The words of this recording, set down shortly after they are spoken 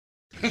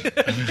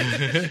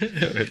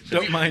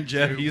Don't mind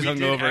Jeff. He's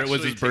hungover. It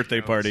was his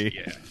birthday party.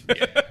 Yeah.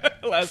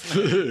 Last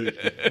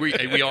night.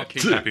 We all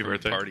came back from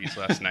parties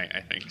last night,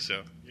 I think,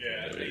 so.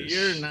 Yeah,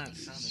 you're not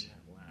sounding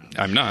that loud.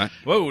 I'm not.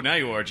 Whoa, now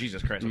you are.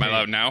 Jesus Christ. Am I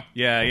loud now?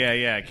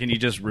 Yeah. Can you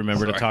just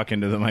remember to talk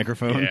into the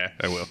microphone? Yeah,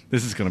 I will.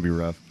 This is going to be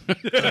rough.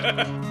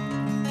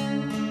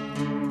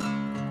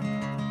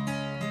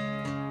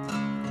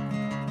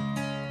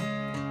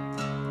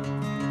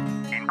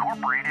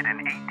 Incorporated in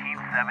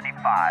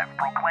 1875,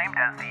 proclaimed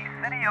as the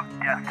City of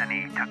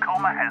Destiny,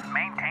 Tacoma has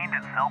maintained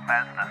itself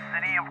as the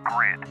City of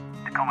Grit.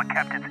 Tacoma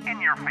kept its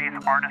in-your-face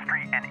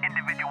artistry and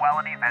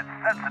individuality that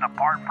sets it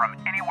apart from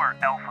anywhere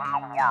else in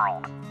the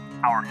world.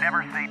 Our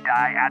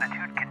never-say-die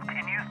attitude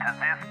continues to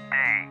this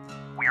day.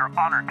 We are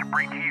honored to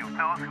bring to you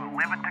those who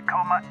live in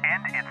Tacoma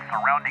and its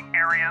surrounding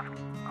areas,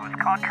 whose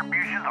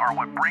contributions are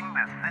what bring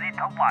this city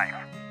to life.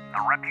 The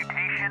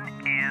reputation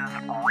is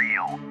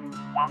real.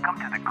 Welcome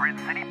to the Grid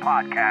City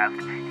Podcast.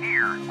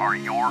 Here are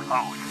your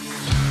hosts.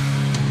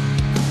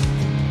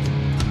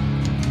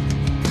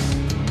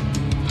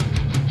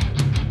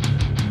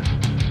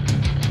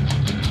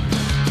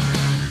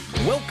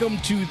 Welcome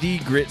to the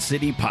Grit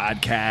City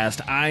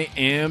Podcast. I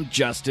am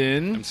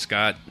Justin. I'm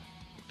Scott.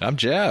 I'm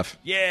Jeff.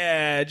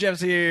 Yeah,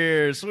 Jeff's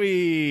here.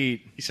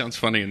 Sweet. He sounds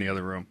funny in the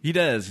other room. He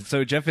does.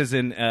 So Jeff is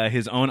in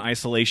his own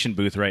isolation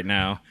booth right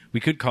now. We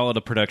could call it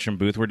a production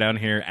booth. We're down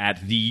here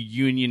at the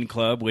Union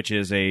Club, which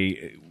is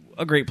a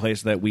great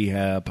place that we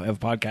have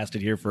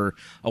podcasted here for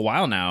a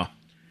while now.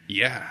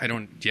 Yeah,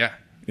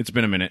 It's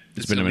been a minute.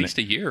 It's been at least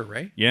a year,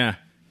 right? Yeah.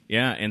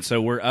 And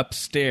so we're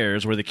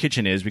upstairs where the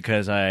kitchen is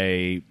because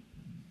I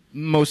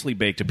mostly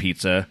baked a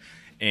pizza.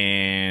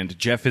 And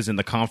Jeff is in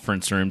the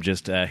conference room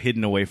just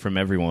hidden away from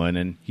everyone.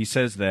 And he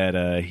says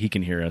that he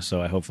can hear us,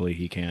 so hopefully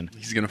he can.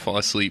 He's going to fall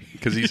asleep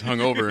because he's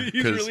hungover.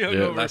 He's really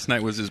hungover. Last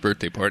night was his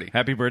birthday party.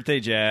 Happy birthday,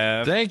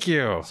 Jeff. Thank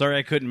you. Sorry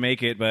I couldn't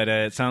make it, but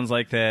it sounds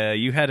like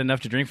you had enough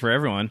to drink for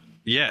everyone.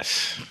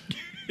 Yes.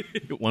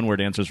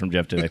 One-word answers from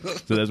Jeff today.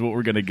 So that's what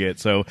we're going to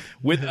get. So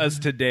with us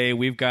today,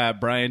 we've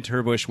got Brian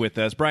Terbush with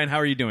us. Brian, how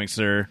are you doing,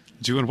 sir?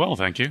 Doing well,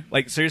 thank you.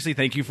 Seriously,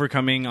 thank you for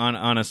coming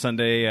on a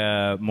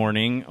Sunday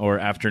morning or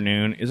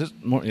afternoon. Is it?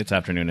 It's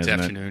afternoon, isn't it?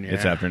 It's afternoon, yeah.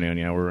 It's afternoon,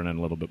 yeah. We're running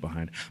a little bit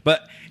behind.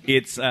 But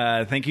it's,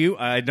 thank you.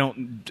 I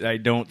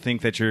don't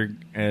think that you're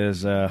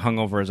as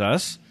hungover as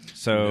us.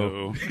 So,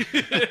 No.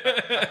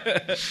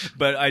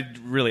 But I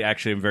really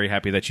actually am very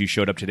happy that you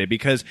showed up today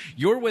because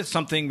you're with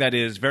something that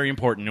is very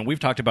important, and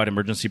we've talked about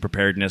emergency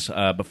preparedness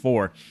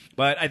before.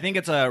 But I think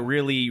it's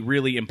really,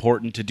 really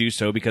important to do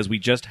so because we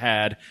just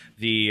had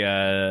the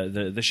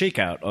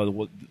shakeout.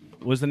 What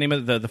was the name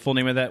of the full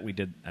name of that? We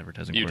did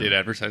advertising. You for did it.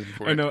 advertising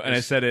for it. I know, and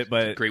I said it,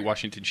 but Great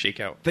Washington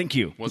Shakeout. Thank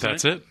you. Wasn't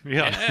That's it?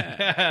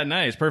 Yeah.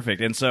 Nice,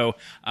 perfect. And so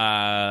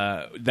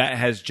that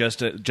has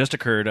just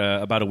occurred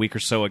about a week or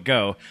so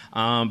ago.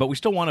 But we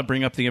still want to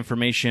bring up the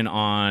information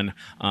on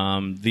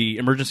the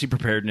emergency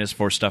preparedness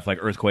for stuff like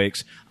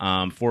earthquakes,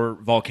 for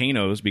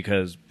volcanoes,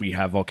 because we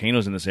have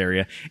volcanoes in this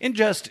area, and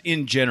just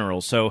in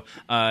general. So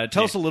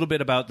tell us a little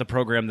bit about the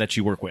program that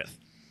you work with.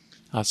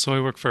 So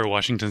I work for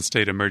Washington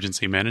State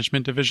Emergency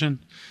Management Division.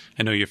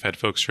 I know you've had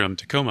folks from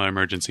Tacoma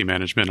Emergency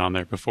Management on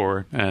there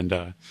before. And,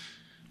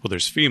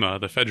 there's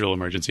FEMA, the Federal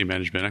Emergency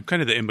Management. I'm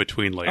kind of the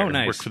in-between layer. Oh,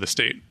 nice. I work for the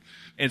state.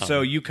 And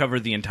so you cover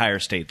the entire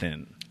state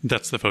then?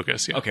 That's the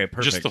focus, yeah. Okay,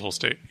 perfect. Just the whole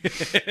state.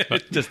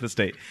 Just the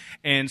state.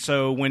 And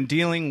so when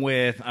dealing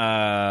with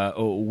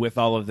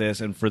all of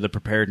this and for the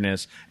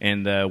preparedness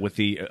and with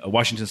the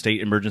Washington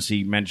State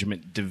Emergency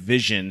Management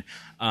Division,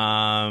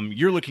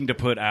 you're looking to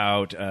put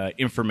out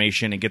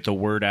information and get the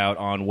word out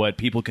on what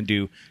people can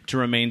do to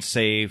remain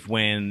safe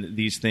when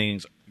these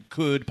things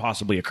could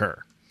possibly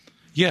occur.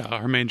 Yeah,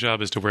 our main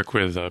job is to work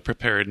with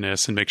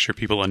preparedness and make sure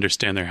people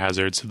understand their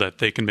hazards so that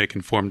they can make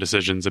informed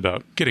decisions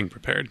about getting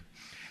prepared.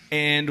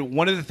 And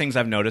one of the things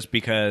I've noticed,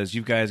 because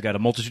you guys got a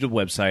multitude of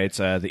websites,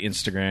 the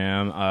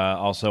Instagram,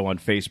 also on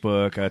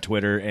Facebook,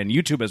 Twitter, and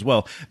YouTube as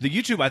well. The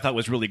YouTube I thought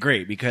was really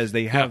great because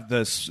they have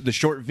the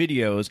short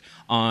videos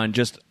on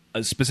just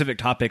specific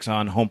topics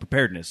on home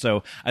preparedness.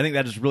 So I think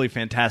that is really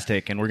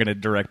fantastic, and we're going to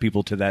direct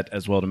people to that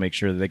as well to make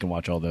sure that they can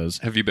watch all those.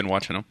 Have you been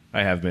watching them?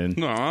 I have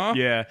been. Aw.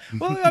 Yeah.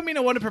 Well, I mean, I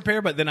want to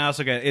prepare, but then I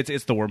also got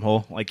it's the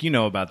wormhole. Like, you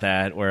know about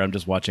that, where I'm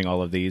just watching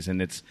all of these,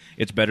 and it's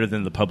better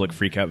than the public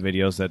freakout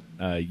videos that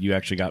you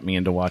actually got me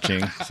into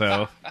watching.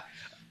 So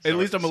at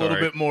least I'm a little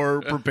bit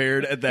more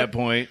prepared at that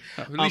point.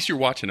 At least you're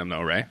watching them,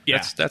 though, right?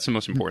 Yeah. That's the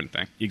most important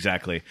thing.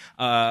 Exactly.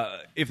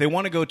 If they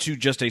want to go to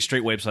just a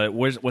straight website,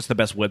 what's the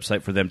best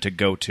website for them to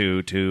go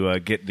to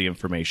get the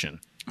information?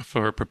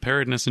 For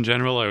preparedness in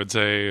general, I would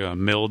say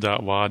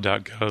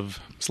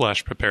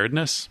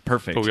mil.wa.gov/preparedness.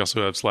 Perfect. But we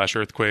also have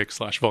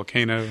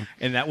 /earthquake/volcano.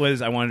 And that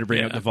was, I wanted to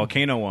bring up the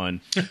volcano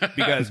one.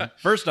 Because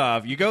first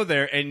off, you go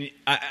there, and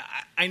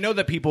I know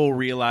that people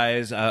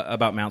realize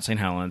about Mount St.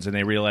 Helens, and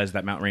they realize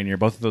that Mount Rainier,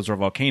 both of those are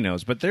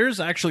volcanoes. But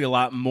there's actually a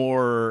lot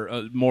more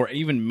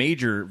even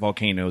major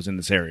volcanoes in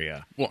this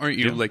area. Well, aren't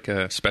you like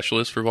a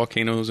specialist for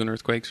volcanoes and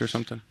earthquakes or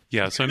something?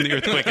 Yeah, so I'm the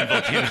earthquake and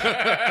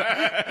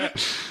volcano.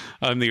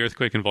 I'm the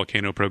Earthquake and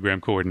Volcano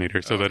Program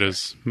Coordinator, so that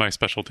is my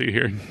specialty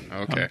here.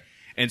 Okay.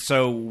 And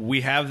so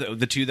we have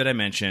the two that I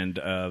mentioned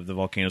of the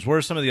volcanoes. What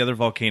are some of the other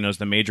volcanoes,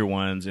 the major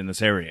ones in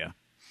this area?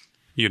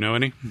 You know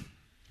any?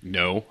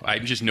 No, I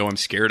just know I'm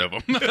scared of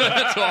them.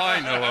 That's all I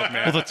know of,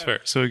 man. Well, that's fair.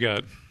 So we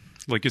got,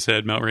 like you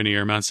said, Mount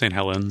Rainier, Mount St.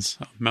 Helens.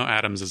 Mount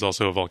Adams is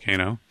also a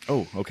volcano.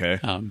 Oh, okay.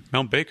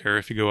 Mount Baker,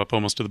 if you go up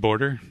almost to the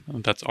border,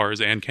 that's ours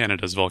and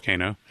Canada's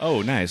volcano.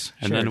 Oh, nice.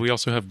 And Sure. then we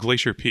also have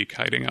Glacier Peak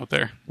hiding out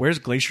there. Where's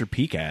Glacier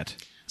Peak at?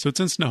 So it's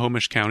in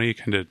Snohomish County,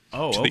 kind of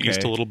to the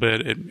east a little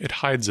bit. It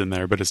hides in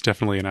there, but it's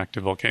definitely an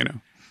active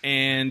volcano.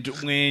 And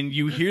when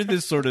you hear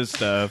this sort of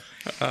stuff,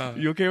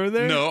 you okay with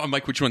that? No, I'm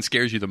like, which one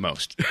scares you the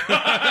most?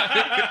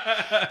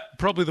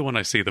 Probably the one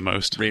I see the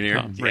most.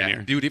 Rainier.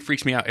 Rainier. Dude, it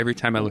freaks me out every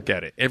time I look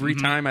at it. Every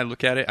time I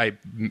look at it, I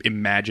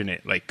imagine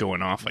it like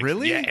going off. Like,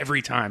 Really? Yeah,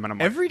 every time. And I'm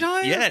like, Every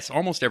time? Yes,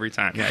 almost every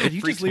time. Yeah,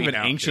 You just live an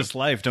anxious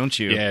life, don't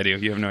you? Yeah,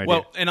 dude. You have no idea.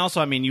 Well, and also,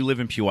 I mean, you live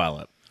in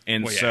Puyallup.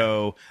 And Well, yeah.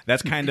 so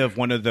that's kind of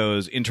one of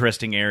those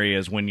interesting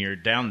areas when you're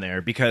down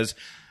there because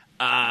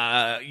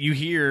you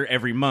hear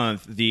every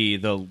month the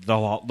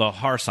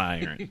har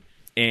siren.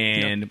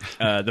 And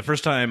the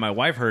first time my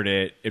wife heard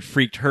it, it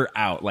freaked her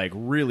out like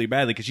really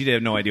badly because she didn't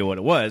have no idea what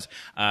it was.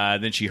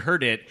 Then she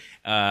heard it,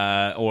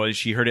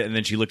 and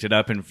then she looked it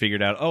up and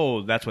figured out,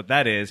 oh, that's what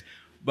that is.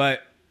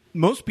 But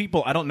most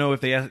people, I don't know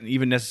if they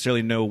even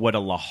necessarily know what a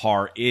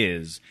lahar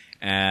is.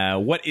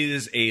 What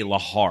is a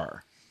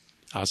lahar?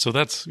 So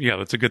that's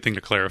a good thing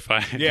to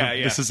clarify. Yeah.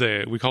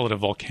 We call it a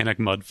volcanic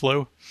mud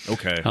flow.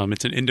 Okay.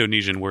 It's an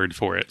Indonesian word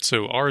for it.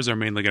 So ours are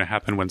mainly going to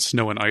happen when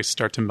snow and ice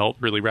start to melt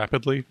really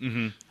rapidly.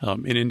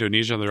 Mm-hmm. In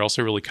Indonesia, they're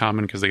also really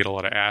common because they get a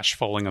lot of ash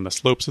falling on the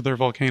slopes of their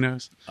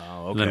volcanoes. Oh,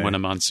 okay. And then when a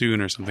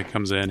monsoon or something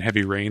comes in,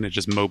 heavy rain, it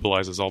just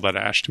mobilizes all that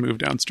ash to move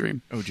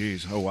downstream. Oh,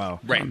 geez. Oh, wow.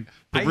 right.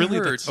 But I really,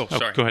 heard. that's- Oh,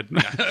 sorry. go ahead.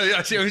 I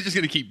was just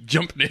going to keep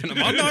jumping in.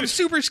 I'm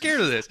super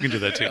scared of this. You can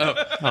do that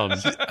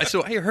too.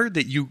 So I heard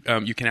that you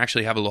can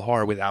actually have a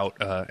lahar without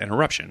an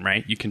eruption,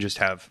 right? You can just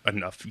have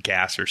enough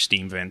gas or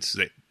steam vents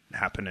that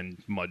happen and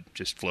mud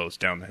just flows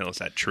down the hill. Is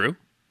that true?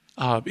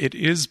 It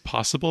is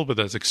possible, but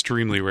that's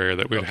extremely rare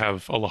that we'd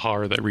have a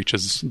lahar that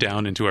reaches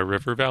down into our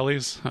river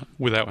valleys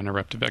without an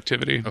eruptive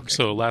activity. Okay.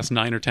 So last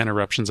 9 or 10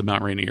 eruptions of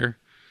Mount Rainier,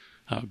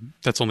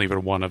 that's only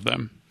even one of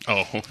them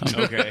Oh,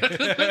 Okay.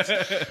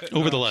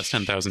 over the last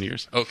 10,000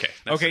 years. okay.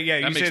 Okay, yeah,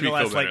 you say the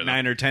last like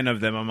 9 or 10 of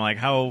them. I'm like,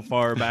 how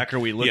far back are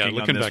we looking? Yeah,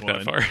 looking on this back one?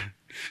 that far.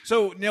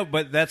 So no,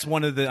 but that's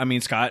one of the. I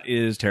mean, Scott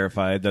is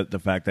terrified that the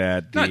fact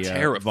that Not the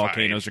terrified.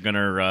 volcanoes are going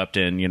to erupt,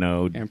 and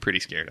I'm pretty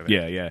scared of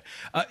it. yeah.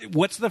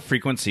 What's the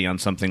frequency on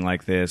something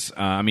like this?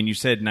 I mean, you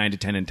said 9 to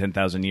 10 in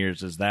 10,000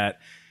 years. Is that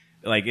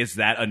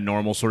a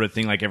normal sort of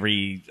thing? Like on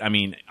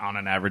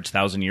an average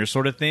 1,000 years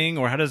sort of thing,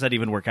 or how does that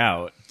even work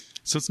out?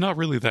 So it's not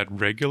really that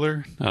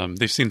regular.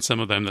 They've seen some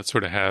of them that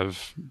sort of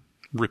have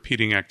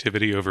repeating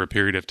activity over a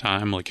period of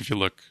time. Like if you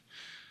look,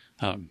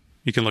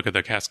 you can look at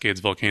the Cascades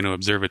Volcano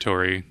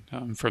Observatory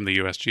from the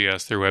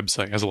USGS. Their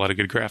website has a lot of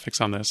good graphics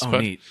on this. Oh,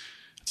 but neat.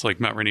 It's like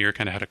Mount Rainier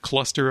kind of had a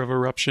cluster of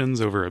eruptions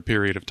over a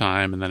period of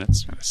time, and then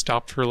it's kind of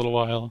stopped for a little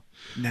while.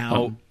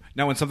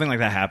 Now, when something like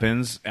that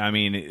happens, I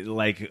mean,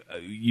 like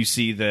you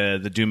see the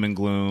doom and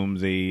gloom,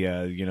 the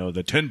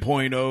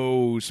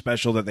 10.0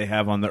 special that they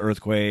have on the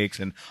earthquakes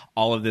and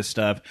all of this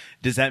stuff.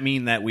 Does that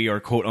mean that we are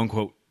quote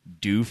unquote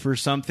due for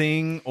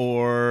something,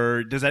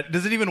 or does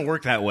it even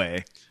work that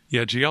way?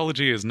 Yeah,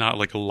 geology is not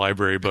like a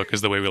library book, is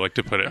the way we like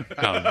to put it.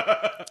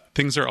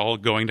 Things are all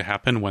going to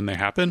happen when they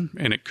happen,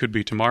 and it could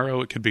be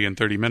tomorrow, it could be in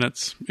 30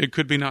 minutes, it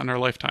could be not in our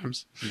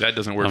lifetimes. That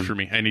doesn't work for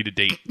me. I need a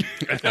date.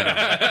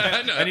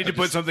 I need to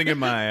put something in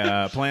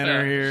my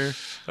planner here.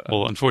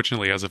 Well,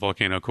 unfortunately, as a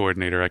volcano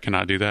coordinator, I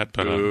cannot do that,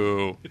 but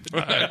Ooh.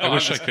 I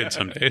wish I could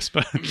some days.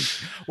 But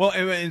Well,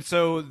 and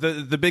so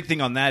the big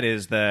thing on that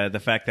is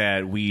the fact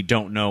that we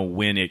don't know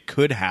when it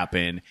could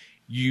happen.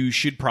 You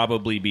should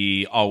probably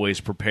be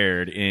always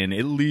prepared in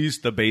at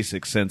least the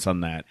basic sense on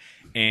that.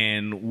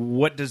 And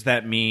what does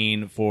that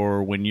mean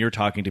for when you're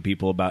talking to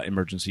people about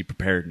emergency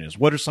preparedness?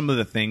 What are some of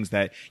the things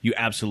that you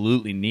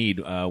absolutely need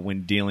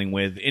when dealing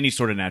with any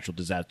sort of natural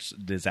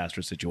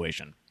disaster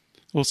situation?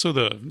 well, so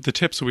the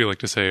tips we like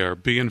to say are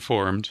be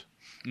informed,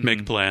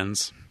 make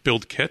plans,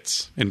 build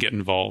kits, and get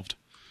involved.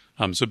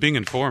 So being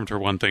informed, for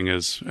one thing,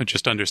 is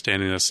just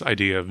understanding this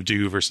idea of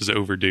due versus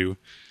overdue,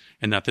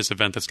 and that this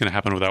event that's going to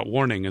happen without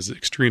warning is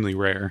extremely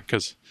rare,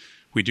 because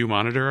we do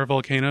monitor our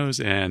volcanoes,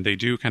 and they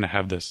do kind of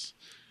have this.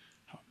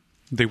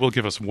 They will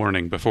give us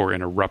warning before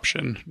an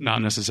eruption,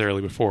 not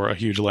necessarily before a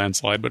huge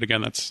landslide. But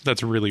again,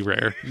 that's really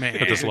rare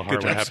that this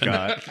lahar would happen.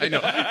 I know.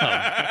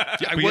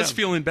 I was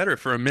feeling better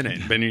for a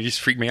minute, then you just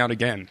freaked me out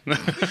again.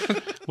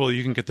 Well,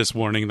 you can get this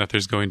warning that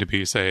there's going to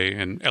be, say,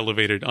 an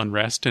elevated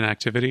unrest in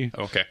activity.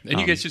 Okay. And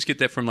you guys just get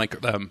that from like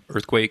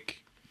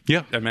earthquake,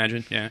 Yeah. I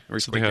imagine? Yeah. So they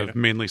Earthquake have data.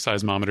 mainly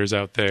seismometers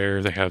out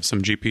there. They have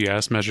some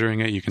GPS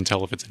measuring it. You can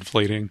tell if it's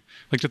inflating.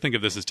 I like to think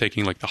of this as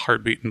taking like the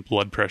heartbeat and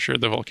blood pressure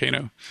of the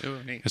volcano. Oh,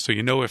 neat. So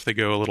you know if they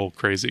go a little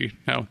crazy.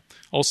 Now,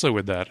 also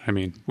with that, I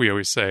mean, we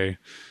always say,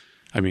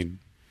 I mean,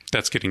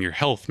 that's getting your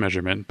health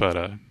measurement,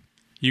 but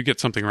you get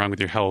something wrong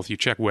with your health, you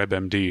check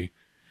WebMD.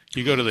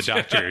 You go to the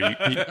doctor.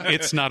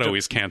 It's not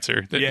always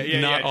cancer.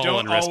 Not all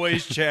Don't unrest.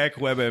 always check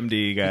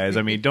WebMD, guys.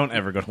 I mean, don't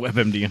ever go to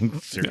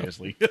WebMD.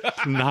 Seriously.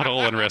 Not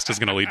all unrest is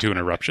going to lead to an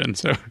eruption.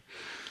 So,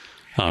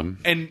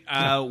 And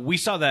we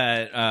saw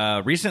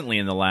that recently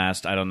in the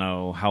last, I don't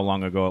know how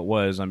long ago it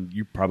was.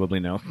 You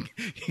probably know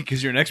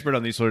because you're an expert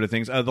on these sort of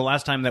things. The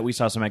last time that we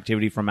saw some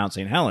activity from Mount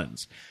St.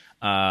 Helens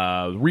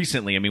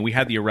recently, I mean, we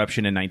had the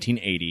eruption in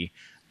 1980,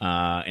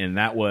 and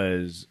that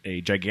was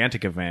a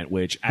gigantic event,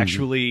 which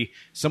actually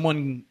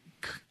someone...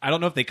 I don't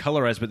know if they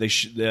colorized,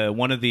 but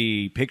one of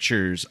the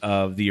pictures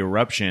of the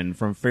eruption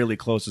from fairly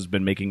close has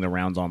been making the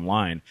rounds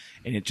online,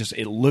 and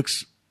it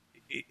looks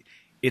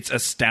it's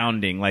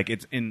astounding. Like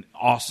it's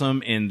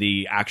awesome in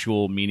the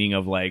actual meaning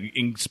of like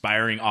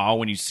inspiring awe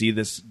when you see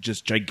this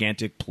just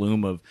gigantic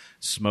plume of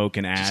smoke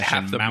and ash Just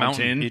half and the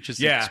mountain, it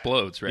just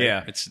explodes, right?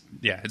 Yeah.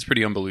 It's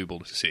pretty unbelievable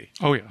to see.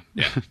 oh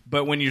yeah.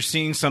 But when you're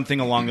seeing something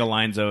along the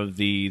lines of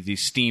the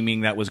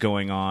steaming that was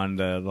going on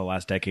the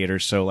last decade or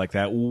so like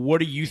that,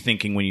 what are you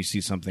thinking when you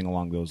see something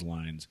along those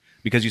lines?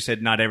 Because you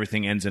said not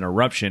everything ends in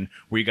eruption.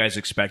 Were you guys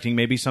expecting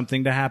maybe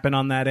something to happen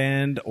on that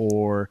end,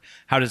 or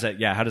how does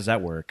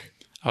that work?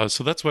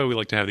 So that's why we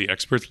like to have the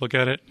experts look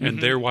at it,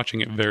 and they're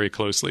watching it very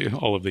closely,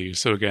 all of these.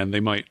 So again, they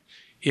might,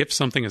 if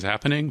something is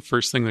happening,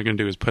 first thing they're going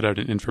to do is put out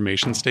an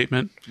information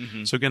statement.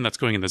 So again, that's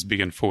going in this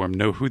big form.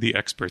 Know who the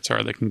experts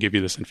are that can give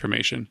you this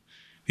information.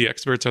 The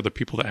experts are the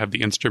people that have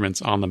the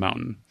instruments on the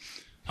mountain.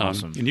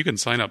 Awesome. And you can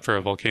sign up for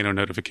a volcano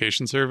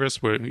notification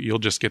service where you'll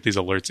just get these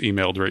alerts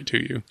emailed right to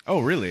you. Oh,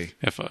 really?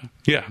 Perfect.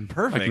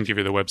 I can give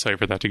you the website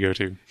for that to go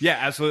to. Yeah,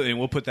 absolutely. And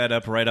we'll put that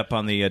up right up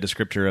on the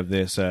descriptor of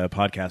this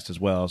podcast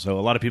as well. So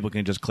a lot of people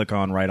can just click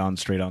on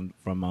straight on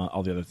from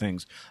all the other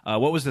things.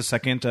 What was the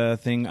second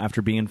thing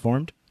after being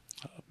informed?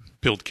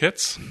 Build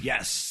kits.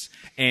 Yes.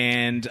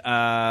 And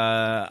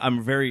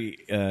I'm very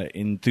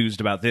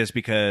enthused about this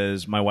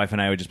because my wife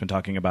and I have just been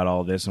talking about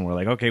all of this, and we're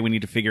like, okay, we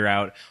need to figure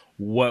out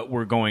what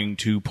we're going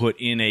to put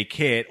in a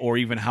kit, or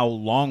even how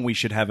long we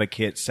should have a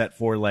kit set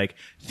for, like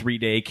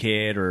 3-day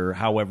kit or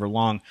however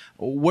long.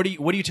 What do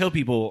you tell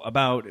people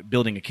about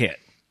building a kit?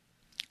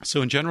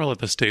 So in general, at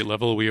the state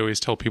level, we always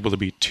tell people to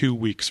be 2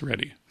 weeks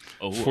ready.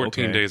 14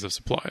 okay. days of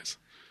supplies.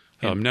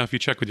 Now, if you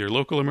check with your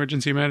local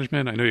emergency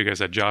management, I know you guys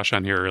had Josh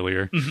on here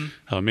earlier.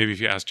 Maybe if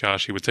you asked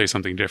Josh, he would say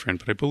something different,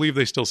 but I believe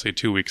they still say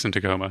 2 weeks in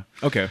Tacoma.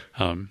 Okay.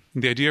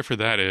 The idea for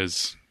that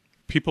is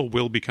people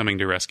will be coming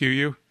to rescue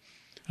you,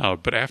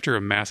 but after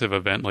a massive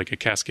event like a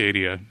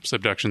Cascadia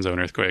subduction zone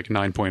earthquake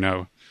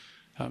 9.0,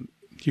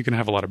 you can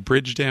have a lot of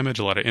bridge damage,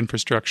 a lot of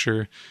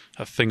infrastructure,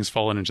 things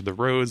falling into the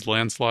roads,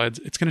 landslides.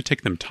 It's going to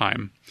take them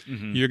time.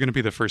 You're going to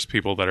be the first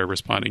people that are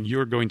responding.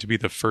 You're going to be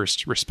the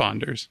first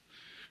responders.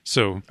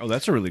 So,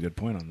 that's a really good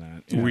point on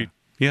that.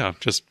 Yeah.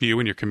 Just you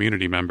and your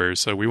community members.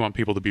 So we want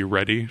people to be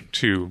ready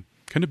to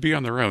kind of be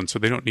on their own, so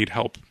they don't need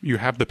help. You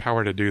have the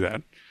power to do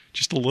that,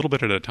 just a little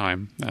bit at a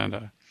time,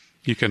 and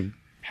you can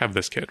have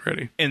this kit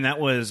ready. And that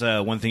was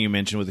one thing you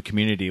mentioned with the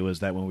community, was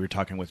that when we were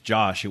talking with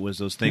Josh, it was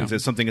those things that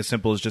something as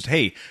simple as just,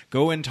 hey,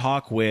 go and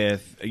talk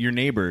with your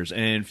neighbors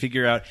and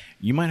figure out,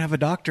 you might have a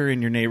doctor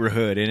in your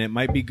neighborhood, and it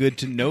might be good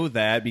to know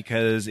that,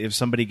 because if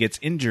somebody gets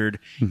injured,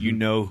 you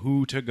know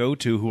who to go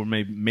to, who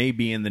may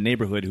be in the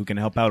neighborhood, who can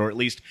help out, or at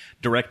least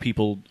direct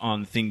people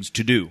on things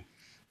to do.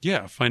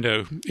 Yeah, find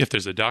out if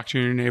there's a doctor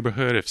in your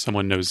neighborhood, if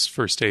someone knows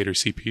first aid or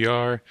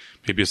CPR,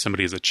 maybe if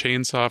somebody has a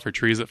chainsaw for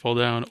trees that fall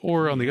down,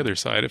 or on the other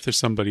side, if there's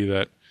somebody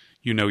that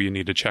you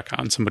need to check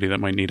on, somebody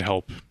that might need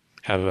help,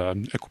 have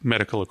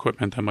medical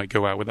equipment that might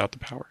go out without the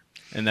power.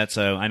 And that's,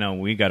 I know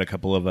we got a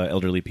couple of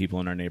elderly people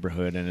in our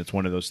neighborhood, and it's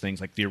one of those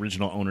things, like the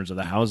original owners of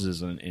the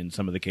houses in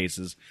some of the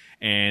cases.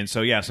 And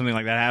so, yeah, something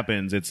like that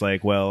happens, it's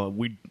like, well,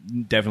 we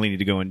definitely need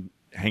to go and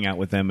hang out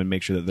with them and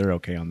make sure that they're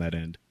okay on that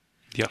end.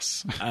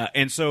 Yes.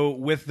 And so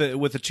with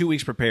the 2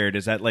 weeks prepared,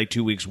 is that like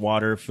 2 weeks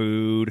water,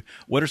 food?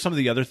 What are some of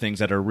the other things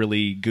that are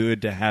really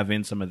good to have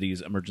in some of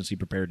these emergency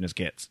preparedness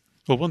kits?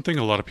 Well, one thing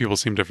a lot of people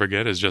seem to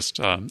forget is just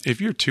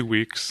if you're 2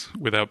 weeks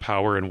without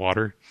power and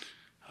water,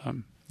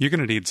 you're going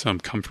to need some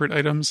comfort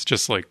items.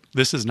 Just like,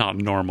 this is not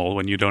normal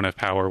when you don't have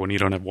power, when you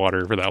don't have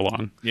water for that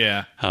long.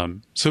 Yeah.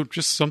 So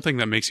just something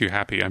that makes you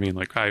happy. I mean,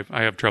 like I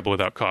have trouble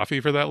without coffee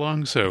for that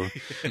long, so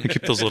I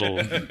keep those little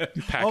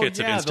packets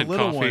of instant the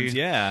little coffee. ones,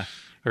 yeah.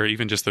 Or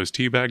even just those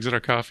tea bags that are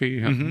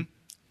coffee.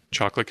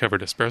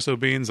 Chocolate-covered espresso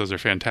beans. Those are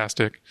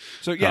fantastic.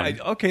 So, yeah,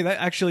 okay, that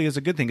actually is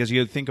a good thing, because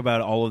you think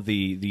about all of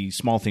the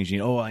small things.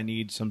 I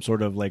need some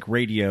sort of, like,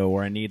 radio,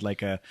 or I need,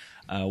 like,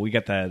 we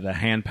got the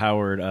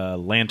hand-powered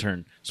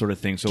lantern sort of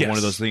thing. So one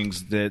of those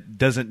things that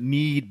doesn't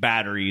need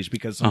batteries,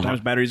 because sometimes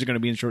batteries are going to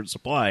be in short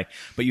supply.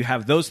 But you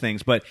have those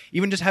things. But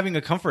even just having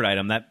a comfort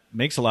item, that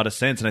makes a lot of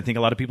sense, and I think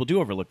a lot of people do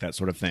overlook that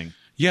sort of thing.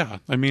 Yeah,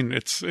 I mean,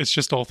 it's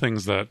just all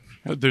things that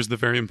there's the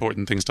very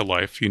important things to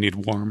life. You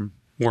need warm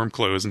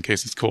clothes in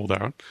case it's cold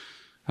out,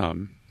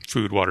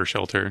 food, water,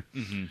 shelter,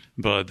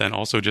 but then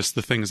also just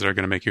the things that are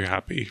going to make you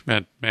happy.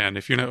 And man,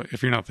 if you're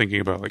not thinking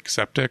about like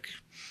septic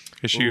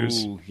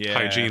issues, Ooh, yeah.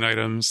 hygiene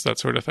items, that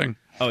sort of thing.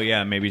 Oh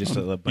yeah, maybe just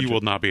a bunch, You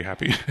will not be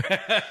happy.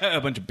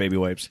 a bunch of baby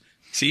wipes.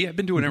 See, I've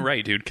been doing it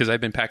right, dude, because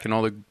I've been packing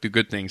all the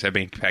good things. I've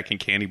been packing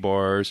candy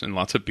bars and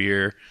lots of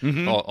beer,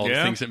 all the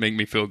Yeah. things that make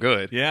me feel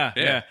good.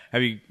 Yeah.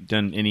 Have you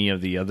done any of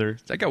the other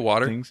I got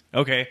water. things?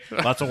 Okay,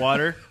 lots of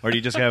water, or do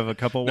you just have a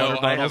couple water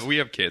bottles? We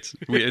have kits.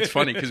 It's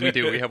funny because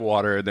we have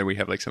water, and then we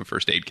have like some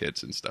first aid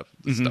kits and stuff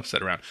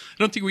set around. I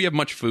don't think we have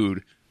much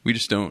food. We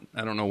just don't.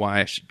 I don't know why.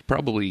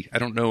 I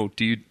don't know.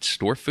 Do you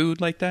store food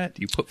like that?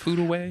 Do you put food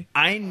away?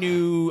 I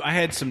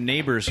had some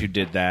neighbors who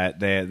did that.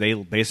 They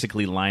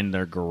basically lined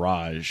their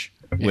garage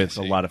with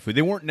a lot of food.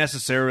 They weren't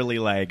necessarily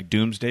like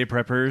doomsday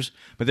preppers,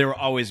 but they were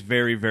always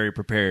very, very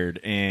prepared.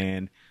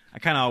 And I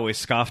kind of always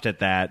scoffed at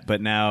that.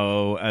 But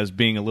now, as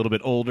being a little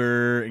bit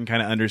older and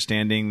kind of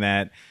understanding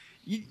that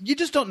you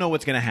just don't know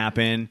what's going to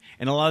happen,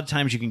 and a lot of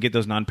times you can get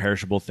those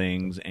non-perishable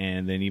things,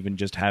 and then even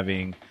just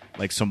having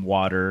like some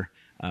water.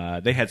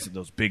 They had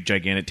those big,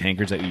 gigantic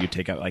tankers that you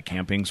take out like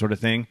camping sort of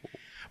thing.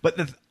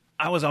 But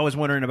I was always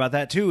wondering about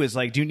that too. Is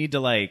like, do you need to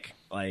like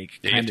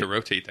you have to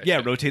rotate that. Yeah,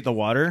 shit. rotate the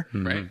water,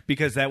 Right.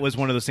 Because that was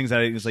one of those things that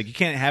I was like, you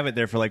can't have it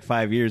there for like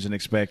 5 years and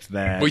expect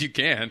that. Well, you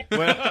can.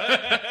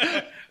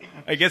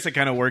 I guess it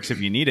kind of works if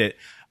you need it.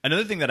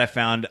 Another thing that I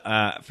found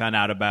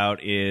out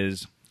about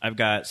is I've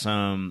got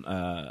some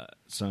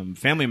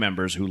family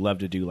members who love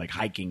to do like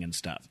hiking and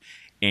stuff.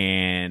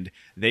 And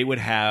they would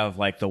have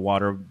like the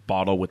water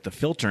bottle with the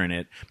filter in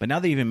it, but now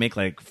they even make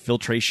like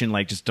filtration,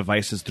 like just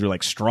devices through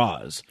like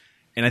straws.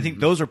 And I think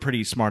those are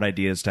pretty smart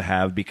ideas to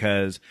have,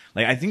 because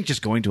like I think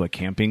just going to a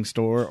camping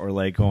store or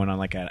like going on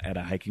like at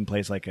a hiking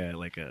place, like a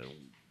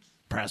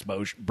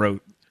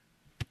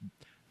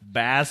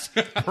Bass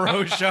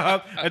Pro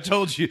Shop. I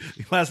told you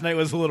last night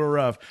was a little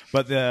rough,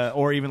 but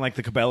or even like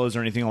the Cabela's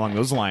or anything along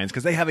those lines,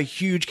 because they have a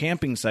huge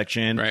camping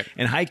section, Right.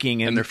 and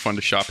hiking, And they're fun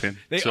to shop in.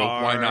 They so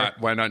are.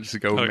 why not just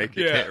go make a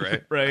kit,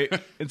 right?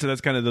 Right. And so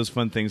that's kind of those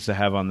fun things to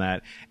have on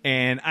that.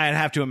 And I'd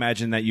have to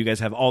imagine that you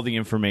guys have all the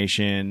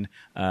information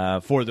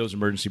for those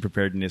emergency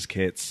preparedness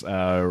kits right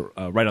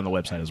on the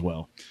website as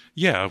well.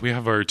 Yeah, we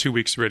have our 2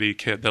 weeks ready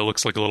kit that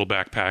looks like a little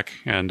backpack,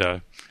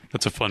 and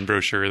that's a fun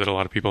brochure that a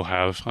lot of people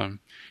have.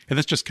 And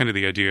that's just kind of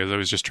the idea. I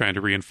was just trying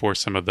to reinforce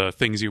some of the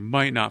things you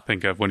might not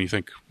think of when you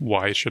think,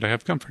 why should I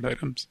have comfort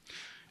items?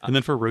 And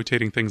then for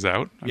rotating things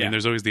out, I mean,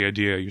 there's always the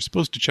idea you're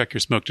supposed to check your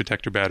smoke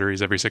detector batteries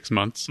every 6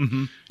 months.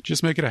 Mm-hmm.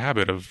 Just make it a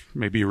habit of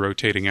maybe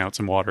rotating out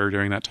some water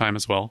during that time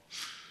as well.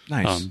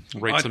 Nice.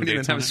 Write I some don't even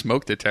dates on have it.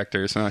 smoke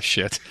detectors. Oh,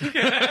 shit.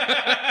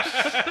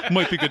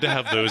 Might be good to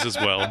have those as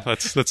well.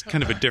 That's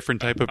kind of a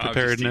different type of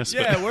preparedness.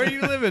 but- Yeah, where are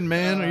you living,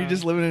 man? Are you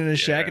just living in a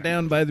shack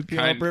down by the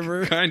Puyallup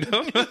River? Kind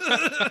of.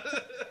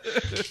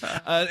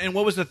 And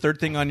what was the third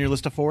thing on your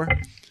list of 4?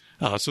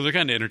 So they're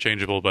kind of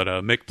interchangeable,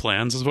 but make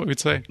plans is what we'd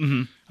say.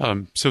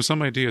 Mm-hmm. So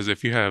some ideas,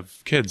 if you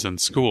have kids in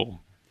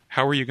school,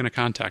 how are you going to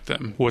contact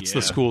them? What's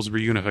the school's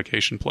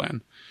reunification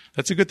plan?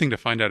 That's a good thing to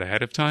find out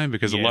ahead of time,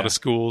 because a lot of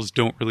schools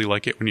don't really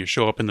like it when you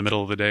show up in the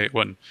middle of the day,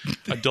 when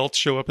adults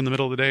show up in the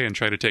middle of the day and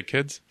try to take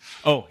kids.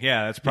 Oh,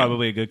 yeah, that's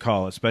probably a good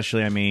call,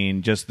 especially, I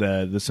mean, just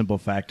the simple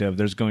fact of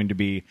there's going to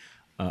be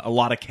a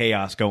lot of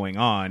chaos going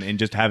on, and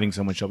just having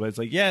someone show up, it's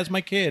like, yeah, it's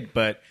my kid,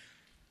 but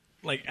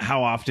like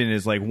how often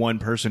is like one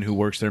person who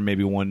works there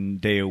maybe one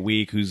day a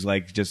week who's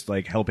like just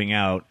like helping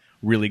out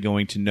really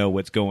going to know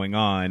what's going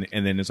on?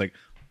 And then it's like,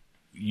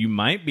 you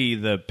might be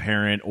the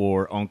parent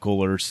or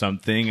uncle or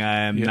something.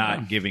 I'm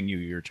not giving you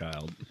your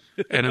child.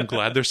 And I'm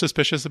glad they're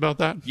suspicious about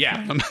that.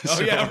 Yeah.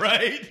 So-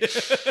 Right.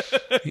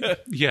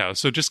 Yeah,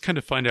 so just kind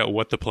of find out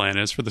what the plan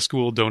is for the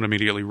school. Don't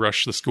immediately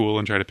rush the school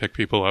and try to pick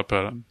people up.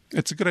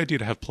 It's a good idea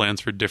to have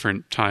plans for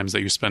different times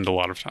that you spend a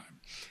lot of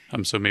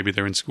time. So maybe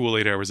they're in school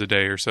 8 hours a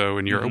day or so,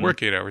 and you're at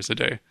work 8 hours a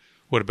day.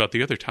 What about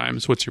the other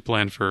times? What's your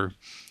plan for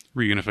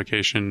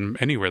reunification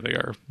anywhere they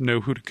are?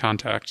 Know who to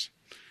contact.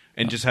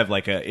 And just have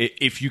like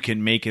if you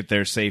can make it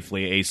there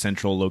safely, a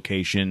central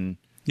location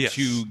Yes.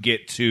 to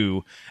get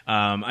to.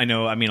 I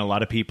know a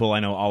lot of people, I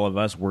know all of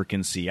us work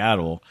in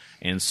Seattle,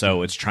 and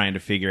so it's trying to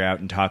figure out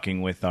and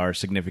talking with our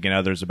significant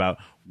others about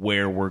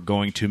where we're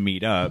going to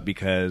meet up,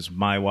 because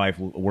my wife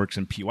works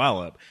in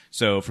Puyallup.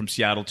 So from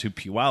Seattle to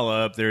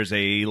Puyallup, there's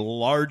a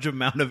large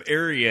amount of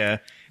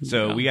area.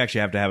 So we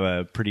actually have to have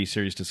a pretty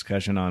serious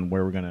discussion on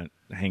where we're going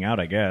to hang out,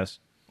 I guess.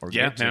 Or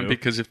Yeah, get to. man,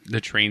 because if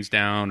the train's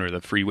down or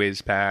the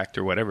freeway's packed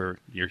or whatever,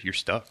 you're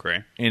stuck,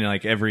 right? In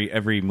like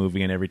every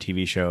movie and every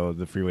TV show,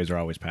 the freeways are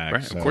always packed.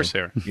 Right, of course they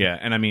are. Yeah,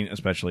 and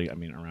especially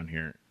around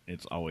here,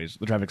 it's always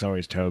the traffic's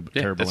always terrible.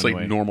 That's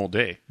anyway. like normal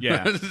day.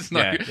 Yeah, It's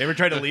not- yeah. You ever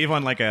try to leave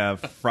on like a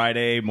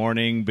Friday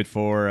morning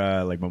before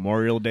like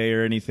Memorial Day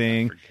or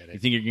anything? You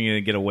think you're going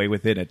to get away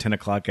with it at 10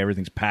 o'clock?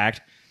 Everything's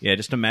packed. Yeah,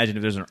 just imagine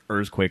if there's an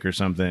earthquake or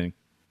something.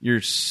 You're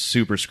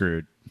super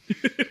screwed.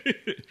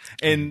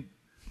 And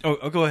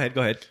go ahead.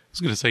 I was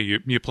going to say,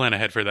 you plan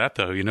ahead for that,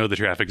 though. You know the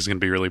traffic is going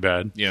to be really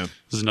bad. Yeah.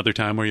 This is another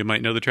time where you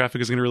might know the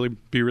traffic is going to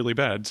be really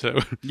bad. So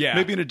Yeah.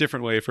 maybe in a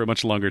different way for a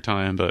much longer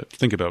time, but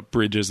think about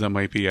bridges that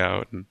might be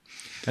out. And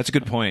That's a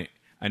good point.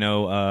 I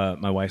know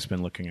my wife's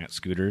been looking at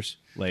scooters,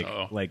 like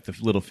the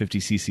little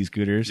 50cc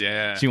scooters.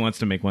 Yeah. She wants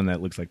to make one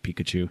that looks like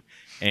Pikachu.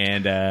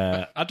 And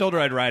I told her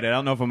I'd ride it. I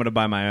don't know if I'm going to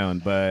buy my own,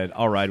 but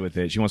I'll ride with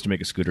it. She wants to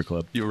make a scooter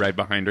club. You ride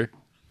behind her.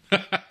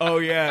 Oh,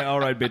 yeah,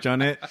 I'll ride bitch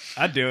on it.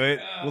 I'd do it.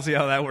 We'll see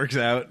how that works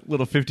out.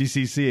 Little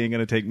 50cc ain't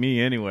going to take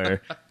me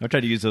anywhere. I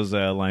tried to use those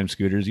Lime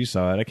scooters. You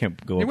saw it. I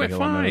can't go up a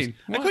hill on those.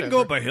 I couldn't go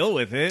up a hill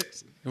with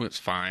it. It was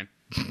fine.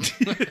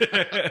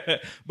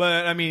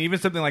 But I mean, even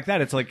something like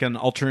that, it's like an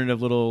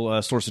alternative little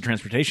source of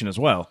transportation as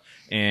well.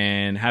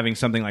 And having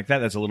something like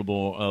that's a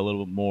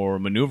little more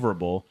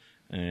maneuverable.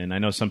 And I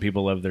know some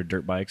people love their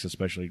dirt bikes,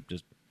 especially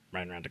just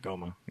riding around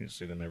Tacoma. You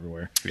see them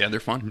everywhere. Yeah,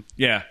 they're fun.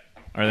 Yeah.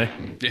 Are they?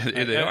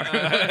 Yeah, they are.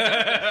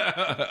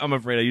 I'm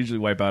afraid I usually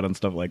wipe out on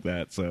stuff like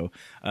that. So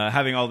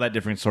having all that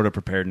different sort of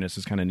preparedness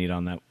is kind of neat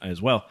on that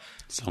as well.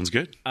 Sounds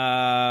good.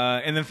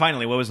 And then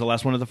finally, what was the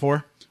last one of the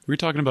four? We were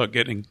talking about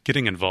getting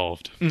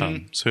involved.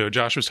 So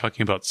Josh was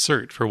talking about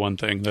CERT for one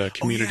thing, the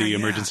Community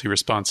Emergency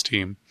Response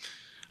Team.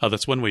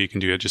 That's one way you can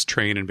do it, just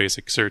train in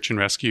basic search and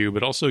rescue,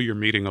 but also you're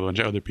meeting a bunch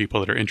of other people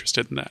that are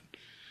interested in that.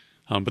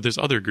 But there's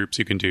other groups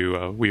you can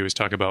do. We always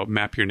talk about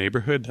Map Your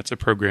Neighborhood. That's a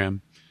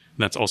program.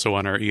 That's also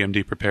on our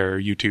EMD Prepare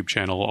YouTube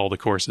channel, all the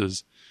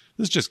courses.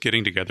 This is just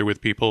getting together with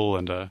people,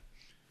 and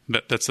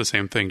that's the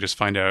same thing. Just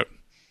find out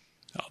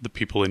the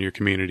people in your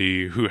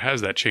community who has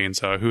that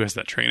chainsaw, who has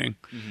that training.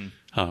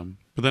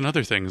 But then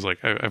other things,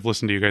 like I've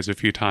listened to you guys a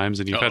few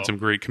times, and you've had some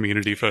great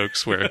community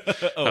folks where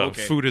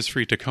Food is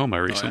Free Tacoma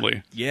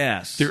recently.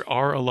 Yes. There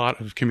are a lot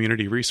of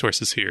community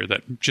resources here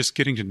that just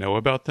getting to know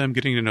about them,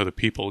 getting to know the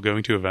people,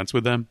 going to events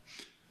with them,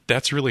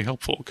 that's really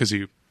helpful because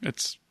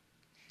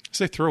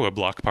say throw a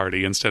block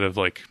party instead of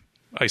like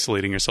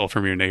isolating yourself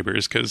from your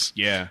neighbors because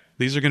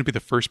these are going to be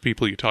the first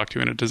people you talk to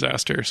in a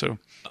disaster. So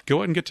go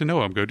out and get to know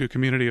them. Go do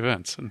community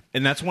events.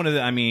 And that's one of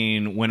the, I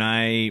mean, when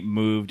I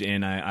moved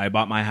and I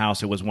bought my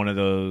house, it was one of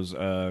those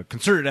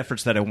concerted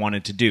efforts that I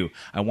wanted to do.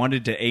 I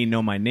wanted to,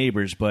 know my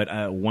neighbors,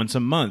 but once a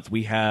month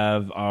we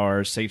have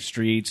our Safe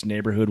Streets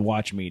Neighborhood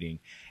Watch meeting.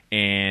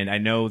 And I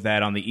know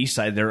that on the east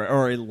side, there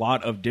are a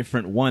lot of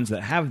different ones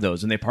that have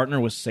those, and they partner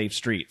with Safe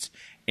Streets.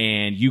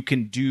 And you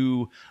can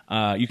go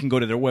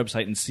to their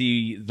website and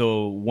see the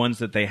ones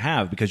that they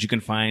have because you can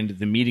find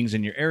the meetings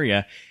in your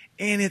area.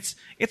 And it's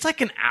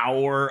like an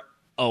hour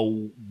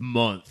a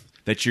month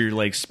that you're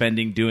like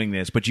spending doing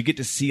this, but you get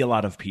to see a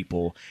lot of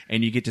people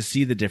and you get to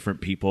see the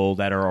different people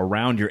that are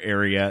around your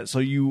area. So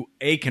you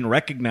can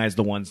recognize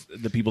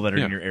the people that are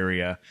in your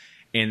area.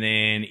 And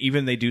then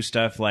even they do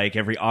stuff like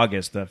every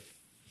August, the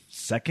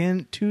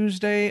second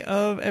Tuesday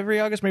of every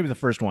August, maybe the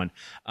first one,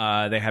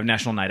 they have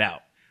National Night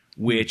Out,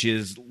 which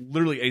is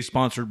literally a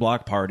sponsored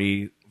block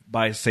party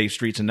by Safe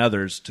Streets and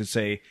others to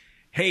say,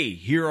 hey,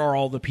 here are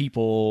all the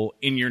people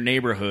in your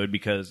neighborhood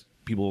because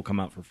people will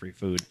come out for free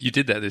food. You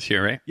did that this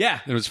year, right?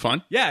 Yeah. It was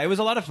fun? Yeah, it was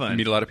a lot of fun. You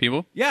meet a lot of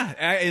people? Yeah,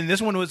 and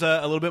this one was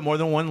a little bit more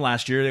than one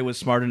last year. It was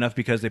smart enough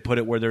because they put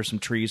it where there's some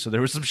trees, so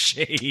there was some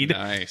shade.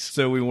 Nice.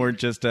 So we weren't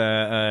just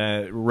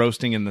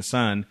roasting in the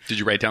sun. Did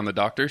you write down the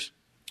doctors?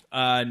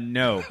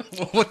 No.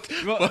 What?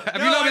 Have you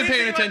not been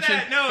paying attention?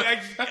 No,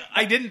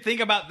 I didn't think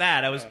about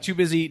that. I was too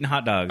busy eating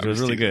hot dogs. It was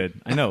really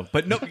good. I know.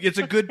 But no, it's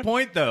a good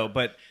point, though.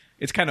 But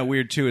it's kind of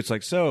weird, too. It's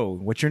like, so,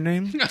 what's your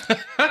name?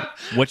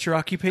 What's your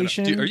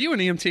occupation? Are you an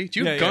EMT?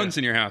 Do you have guns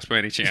in your house by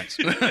any chance?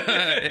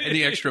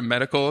 Any extra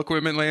medical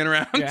equipment laying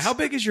around? Yeah, how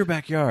big is your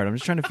backyard? I'm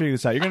just trying to figure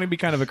this out. You're going to be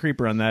kind of a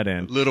creeper on that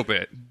end. A little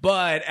bit.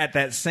 But at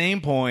that same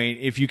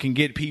point, if you can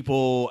get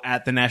people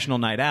at the National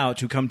Night Out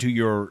to come to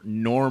your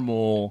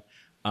normal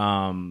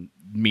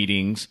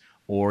meetings,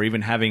 or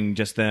even having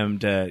just them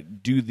to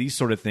do these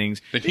sort of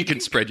things, then you can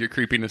spread your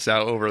creepiness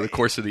out over the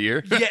course of the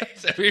year. Yeah,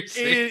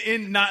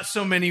 in not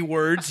so many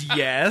words,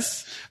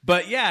 yes,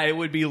 but yeah, it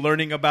would be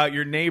learning about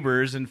your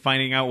neighbors and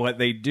finding out what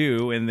they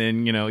do, and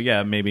then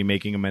maybe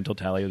making a mental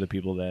tally of the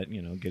people that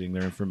getting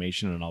their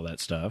information and all that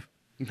stuff.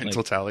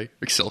 Mental tally,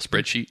 Excel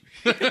spreadsheet,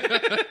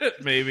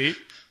 maybe.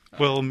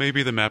 Well,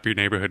 maybe the Map Your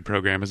Neighborhood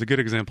program is a good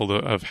example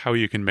of how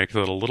you can make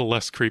that a little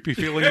less creepy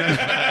feeling,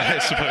 I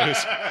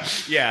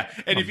suppose. Yeah,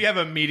 and if you have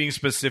a meeting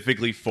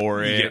specifically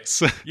for it.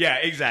 Yes. Yeah,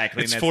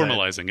 exactly. It's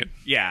formalizing it.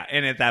 Yeah,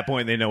 and at that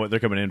point, they know what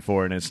they're coming in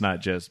for, and it's not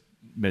just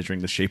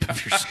measuring the shape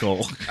of your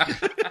skull.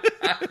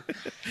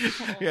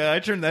 Yeah, I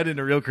turned that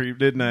into real creep,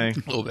 didn't I? A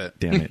little bit.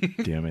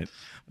 Damn it.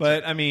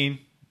 But, I mean,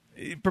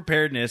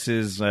 preparedness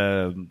is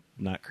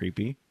not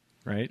creepy,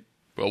 right?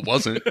 Well, it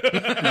wasn't.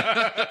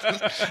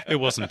 It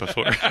wasn't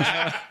before.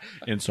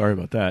 And sorry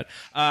about that.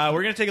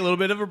 We're going to take a little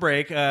bit of a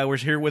break. We're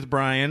here with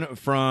Brian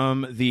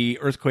from the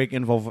Earthquake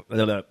and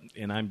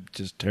I'm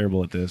just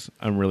terrible at this.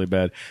 I'm really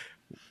bad.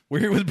 We're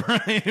here with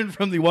Brian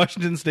from the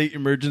Washington State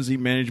Emergency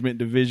Management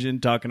Division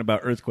talking about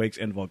earthquakes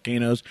and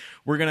volcanoes.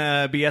 We're going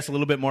to be asked a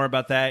little bit more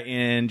about that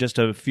in just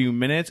a few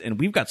minutes, and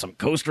we've got some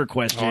coaster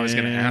questions. Oh, I was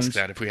going to ask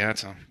that if we had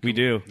some. We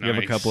do. Nice. We have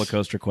a couple of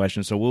coaster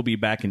questions, so we'll be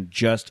back in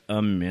just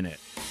a minute.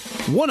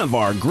 One of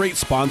our great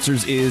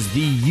sponsors is the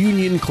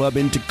Union Club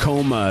in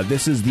Tacoma.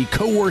 This is the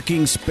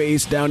co-working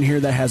space down here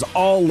that has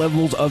all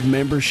levels of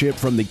membership,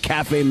 from the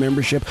cafe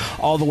membership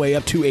all the way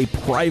up to a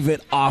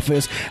private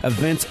office,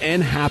 events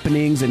and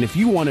happenings. And if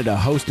you wanted to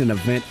host an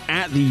event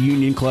at the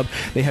Union Club,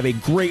 they have a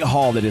great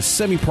hall that is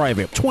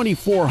semi-private,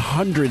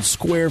 2,400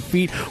 square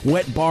feet,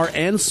 wet bar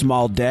and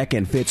small deck,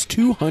 and fits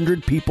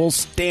 200 people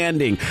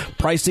standing.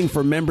 Pricing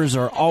for members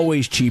are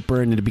always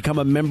cheaper, and to become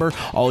a member,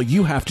 all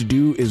you have to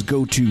do is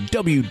go to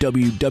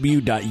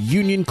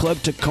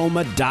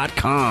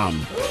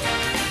www.unionclubtacoma.com.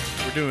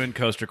 We're doing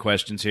coaster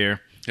questions here.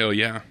 Oh,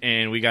 yeah.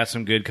 And we got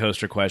some good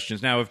coaster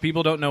questions. Now, if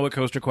people don't know what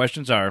coaster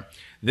questions are,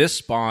 this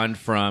spawned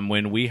from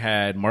when we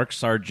had Mark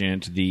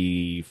Sargent,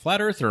 the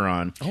Flat Earther,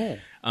 on. Oh,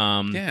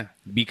 yeah.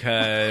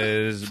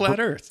 Because... Flat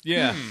Earth.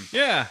 Yeah,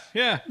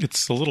 yeah.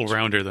 It's a little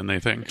rounder than they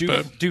think.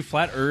 Do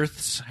Flat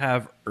Earths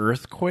have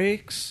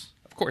earthquakes?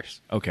 Of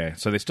course. Okay,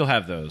 so they still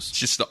have those. It's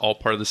just all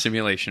part of the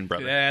simulation,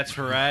 brother. That's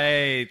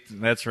right.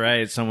 That's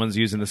right. Someone's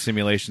using the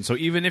simulation. So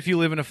even if you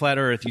live in a flat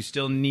Earth, you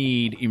still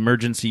need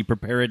emergency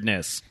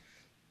preparedness.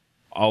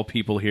 All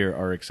people here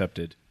are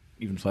accepted,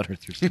 even flat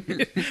earthers.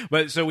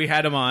 But so we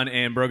had him on,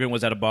 and Brogan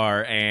was at a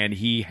bar, and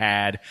he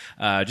had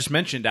just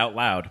mentioned out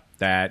loud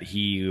that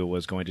he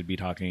was going to be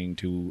talking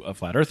to a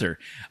flat earther,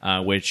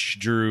 which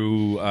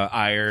drew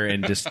ire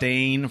and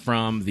disdain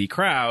from the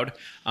crowd.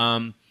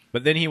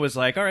 But then he was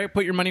like, all right,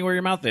 put your money where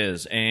your mouth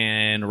is.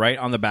 And right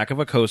on the back of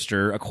a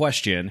coaster, a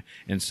question.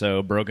 And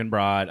so Brogan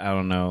brought, I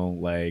don't know,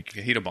 like...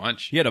 He had a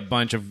bunch. He had a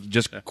bunch of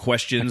just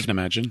questions. I can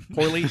imagine.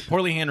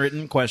 Poorly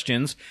handwritten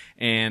questions.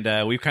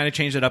 And we've kind of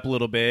changed it up a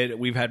little bit.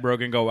 We've had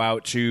Brogan go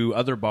out to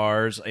other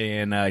bars,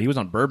 and he was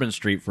on Bourbon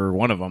Street for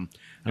one of them.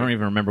 I don't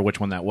even remember which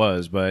one that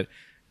was, but,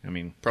 I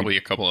mean... Probably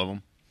a couple of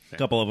them.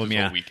 Couple of them,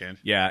 yeah. Weekend.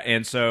 Yeah,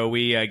 and so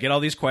we get all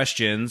these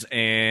questions,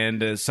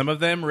 and some of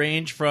them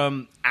range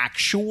from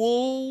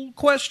actual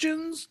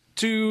questions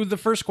to the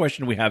first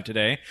question we have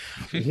today.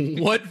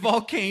 What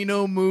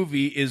volcano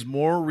movie is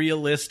more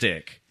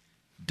realistic?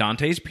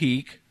 Dante's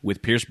Peak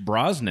with Pierce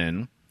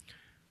Brosnan,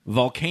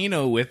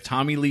 Volcano with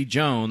Tommy Lee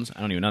Jones,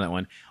 I don't even know that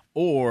one,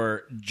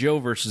 or Joe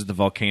versus the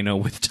Volcano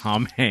with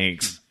Tom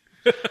Hanks?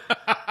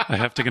 I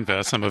have to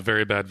confess, I'm a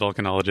very bad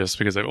volcanologist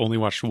because I've only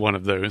watched one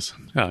of those.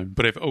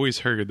 But I've always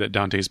heard that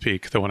Dante's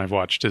Peak, the one I've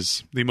watched,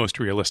 is the most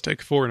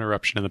realistic for an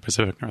eruption in the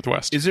Pacific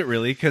Northwest. Is it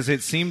really? Because I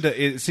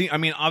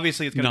mean,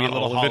 obviously it's going to be a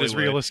little all of Hollywood. it is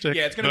realistic.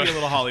 Yeah, it's going to be a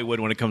little Hollywood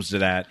when it comes to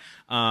that.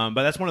 But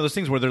that's one of those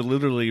things where they're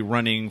literally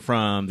running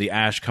from the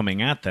ash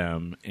coming at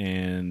them.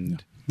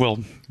 And well,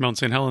 Mount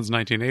St. Helens,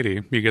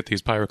 1980, you get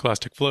these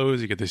pyroclastic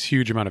flows, you get this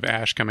huge amount of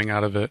ash coming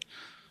out of it.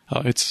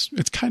 It's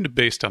kind of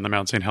based on the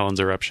Mount St. Helens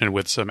eruption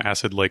with some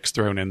acid lakes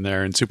thrown in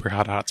there and super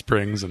hot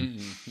springs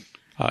and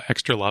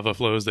extra lava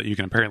flows that you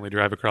can apparently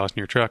drive across in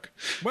your truck.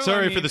 Well,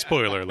 Sorry I mean, for the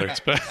spoiler alerts,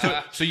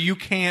 but so you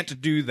can't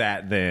do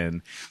that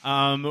then.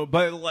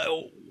 But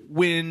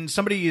when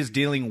somebody is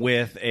dealing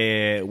with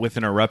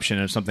an eruption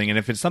or something, and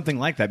if it's something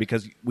like that,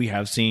 because we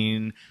have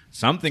seen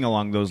something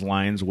along those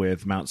lines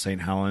with Mount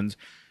St. Helens,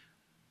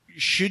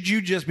 should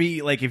you just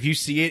be like, if you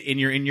see it and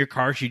you're in your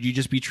car, should you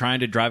just be trying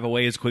to drive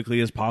away as quickly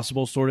as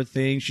possible, sort of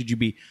thing? Should you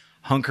be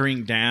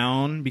hunkering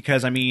down?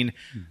 Because I mean,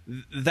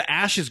 the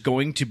ash is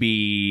going to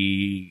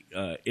be,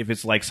 if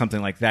it's like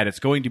something like that, it's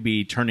going to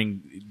be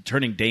turning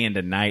day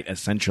into night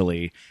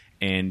essentially,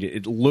 and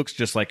it looks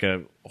just like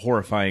a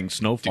horrifying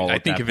snowfall. Dude, I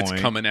think at if that it's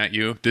point. coming at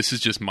you, this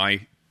is just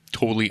my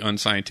totally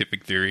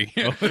unscientific theory.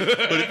 But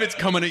if it's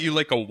coming at you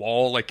like a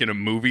wall, like in a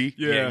movie,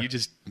 you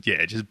just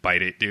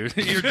bite it, dude.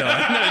 You're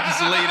done.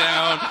 Just lay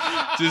down.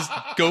 Just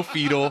go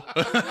fetal.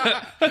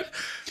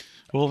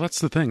 well, that's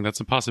the thing. That's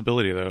a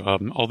possibility, though.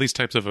 All these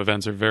types of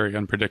events are very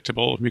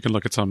unpredictable. You can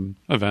look at some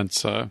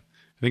events. I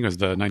think it was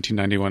the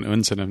 1991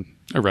 Onsen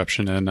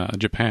eruption in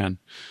Japan,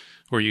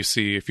 where you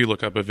see, if you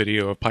look up a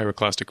video of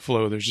pyroclastic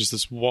flow, there's just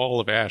this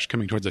wall of ash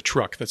coming towards a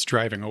truck that's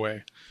driving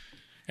away.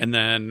 And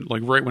then,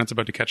 like, right when it's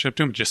about to catch up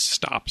to him, it just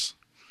stops.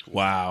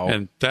 Wow.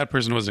 And that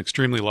person was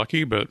extremely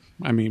lucky, but,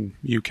 I mean,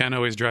 you can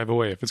always drive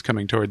away if it's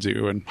coming towards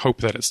you and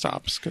hope that it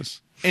stops.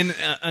 And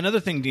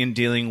another thing in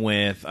dealing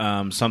with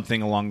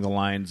something along the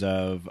lines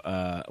of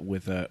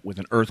with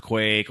an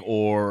earthquake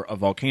or a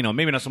volcano,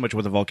 maybe not so much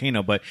with a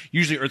volcano, but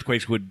usually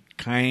earthquakes would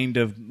kind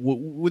of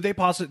would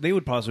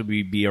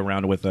possibly be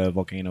around with a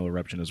volcano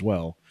eruption as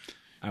well.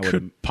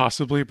 Could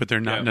possibly, but they're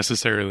not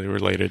necessarily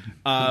related.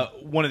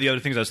 One of the other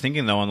things I was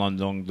thinking, though,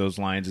 along those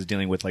lines is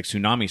dealing with like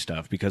tsunami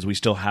stuff, because we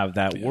still have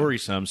that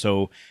worrisome.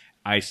 So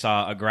I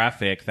saw a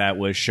graphic that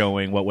was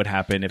showing what would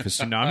happen if a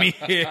tsunami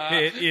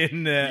hit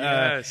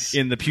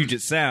in the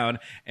Puget Sound,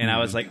 and I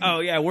was like,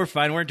 "Oh yeah, we're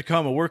fine. We're in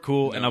Tacoma. We're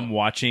cool." No. And I'm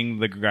watching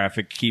the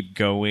graphic keep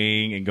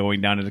going and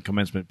going down into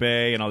Commencement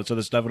Bay and all this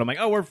other stuff, and I'm like,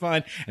 "Oh, we're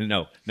fine." And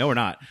no, we're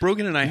not.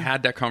 Brogan and I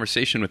had that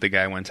conversation with the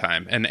guy one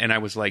time, and I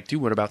was like,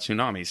 "Dude, what about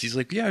tsunamis?" He's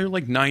like, "Yeah, you're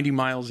like 90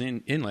 miles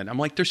inland." I'm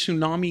like, "There's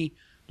tsunami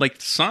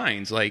like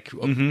signs, like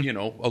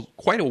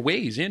quite a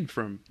ways in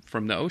from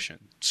the ocean."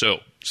 So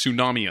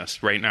tsunami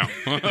us right now.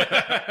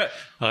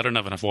 I don't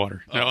have enough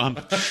water. No,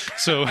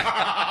 so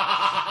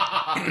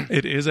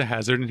it is a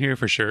hazard in here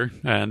for sure.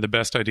 And the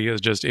best idea is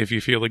just if you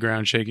feel the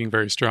ground shaking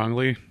very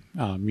strongly,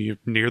 you're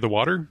near the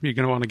water, you're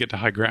going to want to get to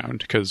high ground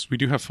because we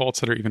do have faults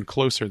that are even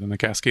closer than the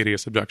Cascadia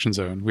subduction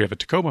zone. We have a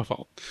Tacoma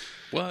fault.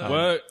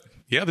 What?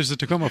 Yeah, there's a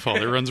Tacoma fault.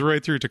 It runs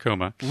right through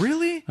Tacoma.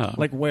 Really?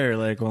 Like where?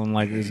 Like on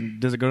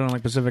does it go down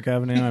like Pacific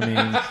Avenue? I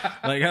mean,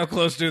 like how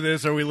close to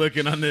this are we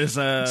looking on this?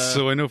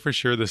 So I know for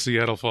sure the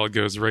Seattle fault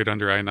goes right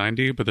under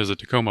I-90, but there's a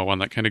Tacoma one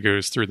that kind of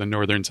goes through the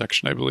northern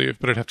section, I believe.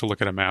 But I'd have to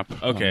look at a map.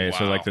 Okay,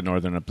 so like the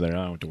northern up there.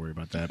 I don't have to worry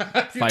about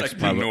that. Fife's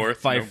probably north,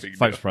 Fife's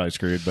probably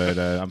screwed,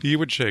 but you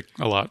would shake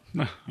a lot.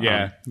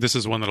 Yeah, this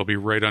is one that'll be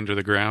right under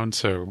the ground,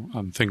 so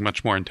I'm thinking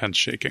much more intense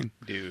shaking.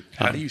 Dude,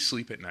 how do you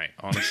sleep at night?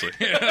 Honestly.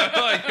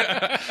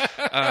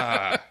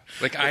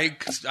 Like I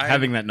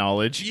having that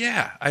knowledge.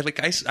 Yeah,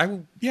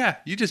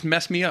 you just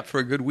messed me up for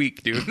a good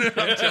week, dude.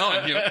 I'm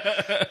telling you.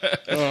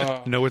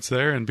 Know it's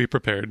there and be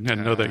prepared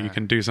and know that you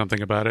can do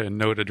something about it and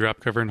know to drop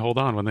cover and hold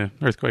on when the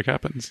earthquake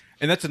happens.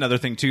 And that's another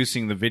thing too,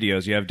 seeing the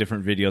videos. You have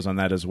different videos on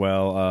that as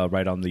well,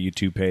 right on the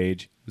YouTube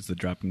page. It's the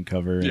drop and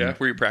cover. Yeah,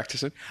 were you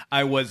practicing?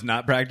 I was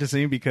not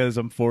practicing because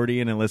I'm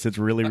 40 and unless it's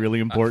really, really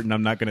important,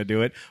 I'm not going to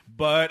do it.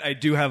 But I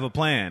do have a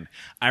plan.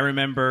 I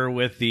remember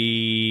with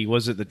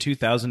was it the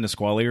 2000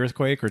 Nisqually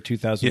earthquake or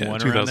 2001? Yeah,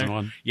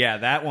 2001. Yeah,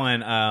 that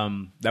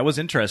one, that was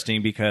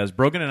interesting because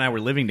Brogan and I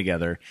were living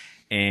together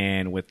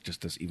and with just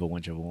this evil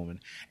wench of a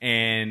woman.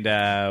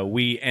 And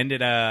we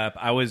ended up,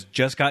 I had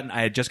just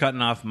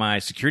gotten off my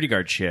security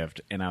guard shift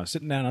and I was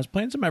sitting down, I was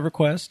playing some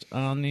EverQuest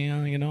on the,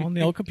 on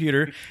the old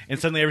computer and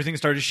suddenly everything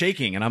started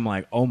shaking and I'm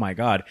like, oh my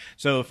God.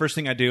 So the first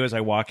thing I do is I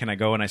walk and I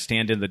go and I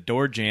stand in the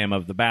door jamb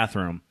of the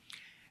bathroom.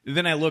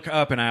 Then I look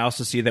up and I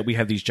also see that we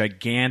have these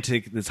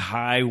gigantic, this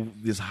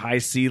high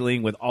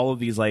ceiling with all of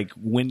these like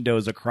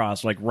windows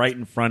across, like right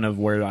in front of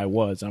where I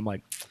was. And I'm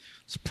like,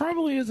 this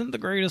probably isn't the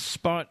greatest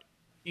spot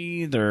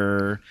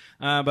either.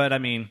 But I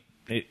mean,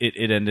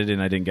 it ended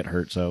and I didn't get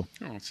hurt. So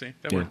see,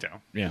 that worked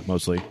out. Yeah,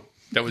 mostly.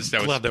 That was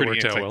glad that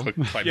pretty worked out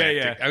well.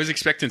 Yeah. I was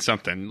expecting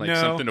something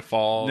something to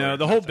fall. No,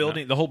 the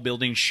whole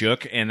building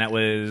shook, and that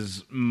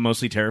was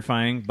mostly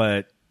terrifying.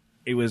 But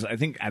it was, I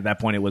think, at that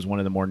point, it was one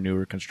of the more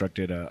newer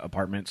constructed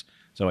apartments.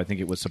 So I think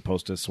it was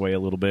supposed to sway a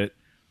little bit.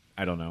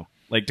 I don't know.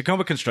 Like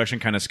Tacoma construction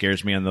kind of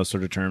scares me on those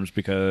sort of terms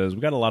because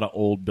we got a lot of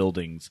old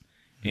buildings.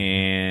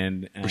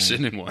 And we're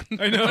sitting in one.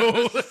 I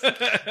know.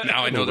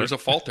 Now I know there's a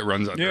fault that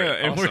runs under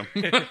it. Awesome.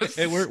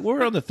 And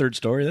we're on the third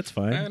story. That's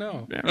fine. I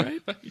know. Yeah,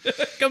 right?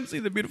 Come see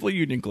the beautiful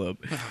Union Club.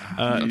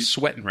 I'm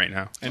sweating right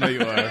now. I know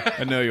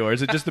you are.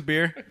 Is it just the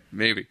beer?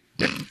 Maybe.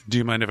 Do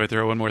you mind if I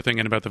throw one more thing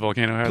in about the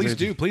volcano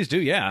hazard? Please do.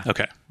 Yeah.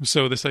 Okay.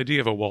 So this idea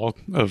of a wall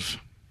of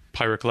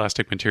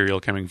pyroclastic material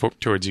coming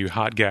towards you,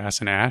 hot gas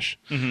and ash.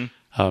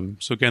 Mm-hmm.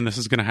 So again, this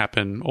is going to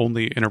happen.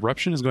 Only an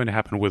eruption is going to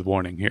happen with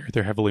warning here.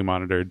 They're heavily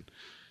monitored.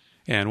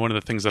 And one of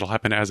the things that'll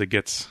happen as it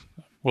gets...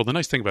 Well, the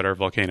nice thing about our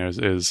volcanoes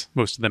is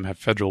most of them have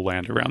federal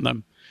land around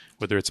them.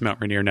 Whether it's Mount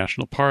Rainier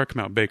National Park,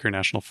 Mount Baker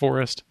National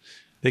Forest,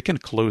 they can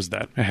close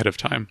that ahead of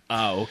time.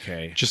 Oh,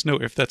 okay. Just know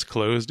if that's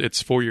closed,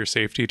 it's for your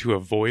safety to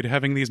avoid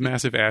having these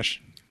massive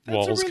ash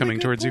walls coming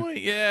towards you.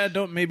 Yeah,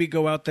 don't maybe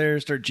go out there,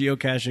 start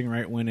geocaching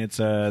right when it's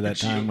that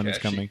time when it's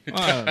coming.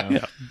 Oh, I don't know.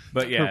 Yeah.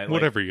 But yeah.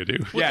 Whatever you do.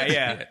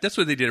 Yeah. That's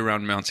what they did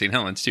around Mount St.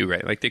 Helens too,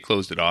 right? Like they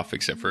closed it off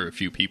except for a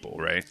few people,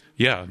 right?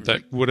 Yeah,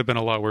 that would have been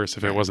a lot worse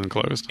if it wasn't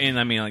closed. And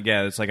I mean,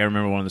 it's like I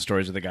remember one of the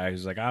stories of the guy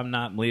who's like, I'm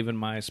not leaving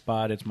my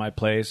spot, it's my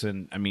place.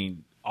 And I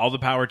mean, all the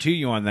power to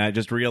you on that.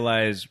 Just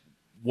realize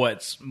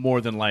what's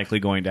more than likely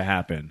going to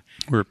happen.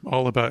 We're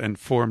all about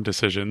informed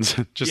decisions.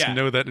 Just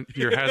know that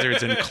your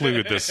hazards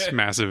include this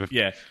massive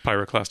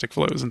pyroclastic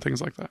flows and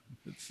things like that.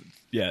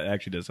 It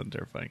actually does sound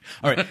terrifying.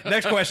 All right,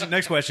 next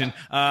question.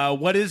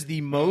 What is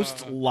the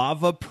most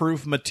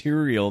lava-proof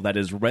material that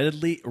is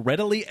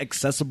readily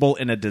accessible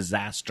in a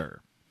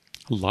disaster?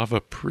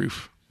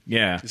 Lava-proof?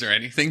 Yeah. Is there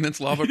anything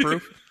that's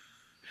lava-proof?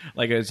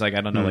 It's like,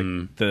 I don't know,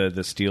 like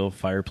the steel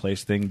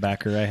fireplace thing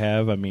backer I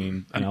have. I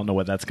mean, I don't know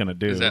what that's going to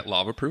do. Is that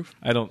lava-proof?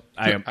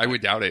 I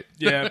would doubt it.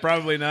 Yeah,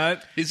 probably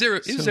not. Is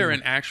there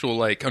an actual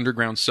like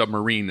underground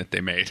submarine that they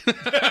made?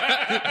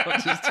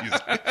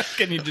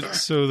 Can you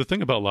just... So the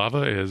thing about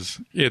lava is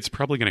it's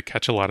probably going to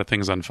catch a lot of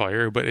things on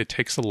fire, but it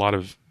takes a lot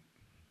of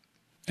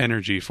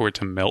energy for it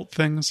to melt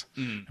things.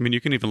 I mean,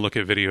 you can even look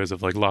at videos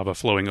of like lava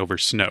flowing over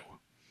snow.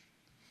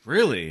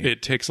 Really?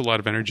 It takes a lot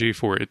of energy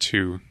for it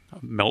to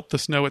melt the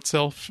snow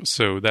itself,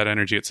 so that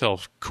energy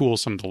itself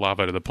cools some of the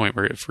lava to the point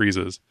where it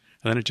freezes,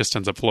 and then it just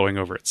ends up flowing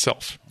over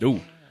itself. Ooh.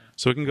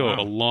 So it can go a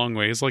long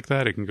ways like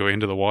that. It can go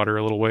into the water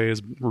a little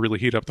ways, really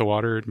heat up the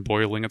water, and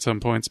boiling at some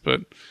points.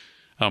 But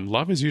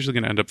lava is usually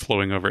going to end up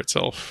flowing over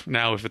itself.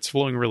 Now, if it's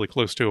flowing really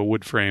close to a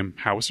wood frame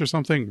house or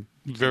something,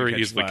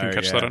 very easily can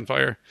catch that on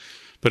fire.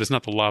 But it's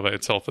not the lava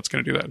itself that's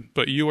going to do that.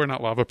 But you are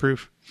not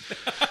lava-proof.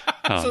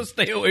 So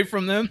stay away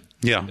from them.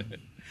 Yeah.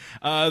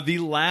 The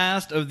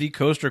last of the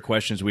coaster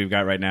questions we've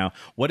got right now.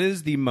 What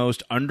is the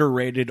most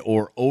underrated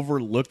or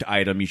overlooked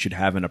item you should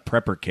have in a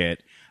prepper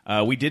kit?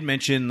 We did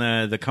mention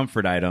the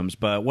comfort items,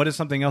 but what is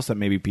something else that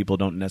maybe people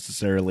don't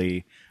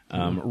necessarily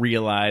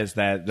realize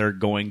that they're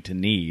going to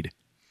need?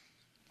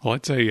 Well,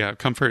 I'd say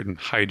comfort and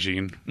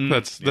hygiene.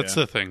 That's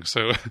the thing.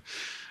 So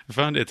I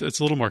found it's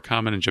a little more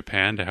common in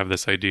Japan to have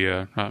this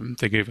idea.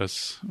 They gave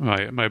us,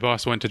 my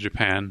boss went to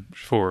Japan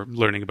for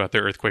learning about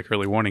their earthquake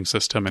early warning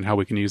system and how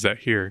we can use that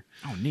here.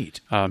 Oh, neat.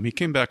 He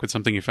came back with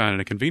something he found in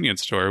a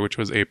convenience store, which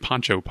was a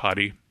poncho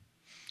potty.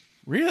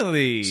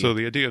 Really? So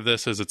the idea of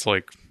this is it's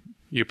like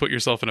you put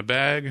yourself in a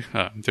bag.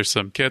 There's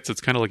some kits.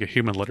 It's kind of like a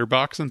human litter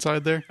box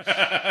inside there.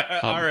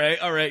 All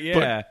right,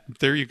 yeah. But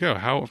there you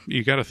go.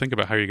 You got to think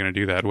about how you're going to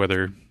do that,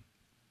 whether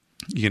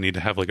you need to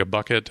have like a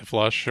bucket to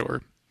flush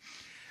or...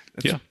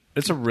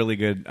 It's a really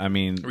good,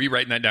 Were you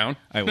writing that down?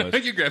 I was.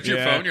 You grabbed your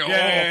phone. You're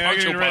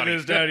poncho potty.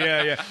 This down.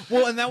 Yeah.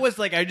 Well, and that was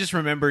like, I just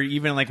remember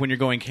even like when you're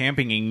going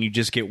camping and you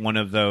just get one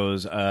of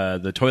those,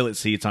 the toilet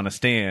seats on a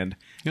stand.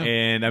 Yeah.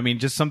 And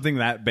just something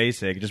that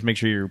basic. Just make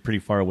sure you're pretty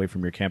far away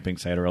from your camping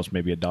site or else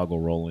maybe a dog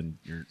will roll in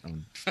your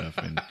own stuff.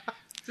 And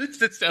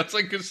That sounds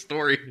like a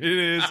story. It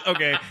is.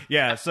 Okay.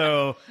 Yeah.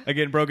 So,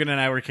 again, Brogan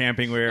and I were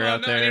camping. We were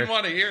out there. I didn't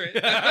want to hear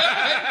it.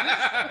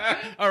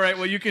 All right.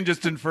 Well, you can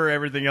just infer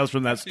everything else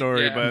from that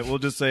story, but we'll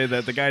just say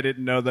that the guy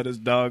didn't know that his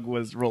dog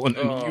was rolling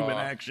in human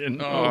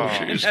action.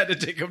 And had to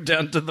take him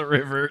down to the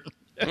river.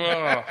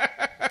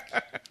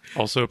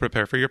 Also,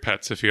 prepare for your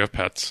pets if you have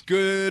pets.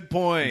 Good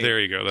point. There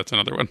you go. That's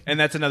another one. And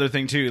that's another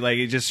thing, too. Like,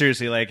 just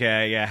seriously, like,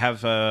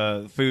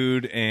 have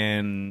food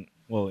and...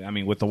 Well,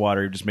 with the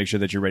water, just make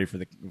sure that you're ready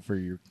for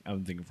your.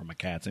 I'm thinking for my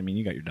cats.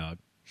 You got your dog.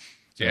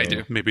 So, yeah, I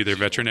do. Maybe their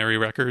veterinary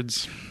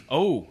records.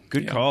 Oh,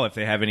 good call. If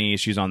they have any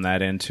issues on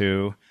that end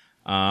too.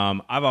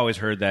 I've always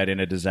heard that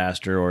in a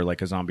disaster or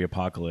like a zombie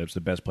apocalypse,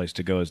 the best place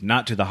to go is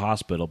not to the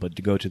hospital, but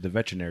to go to the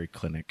veterinary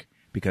clinic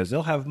because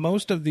they'll have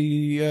most of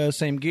the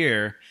same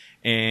gear,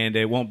 and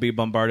it won't be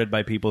bombarded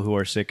by people who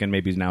are sick and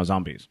maybe now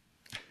zombies.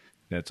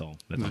 That's all.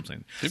 That's what I'm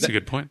saying. That's a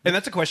good point. And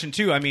that's a question,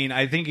 too.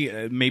 I think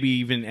maybe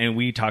even, and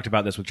we talked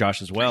about this with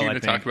Josh as well. Are you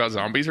going to talk about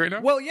zombies right now?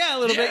 Well, yeah, a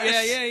little bit.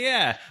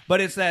 Yeah. But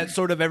it's that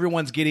sort of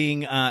everyone's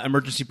getting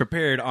emergency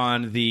prepared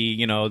on the,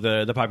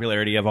 the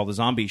popularity of all the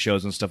zombie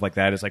shows and stuff like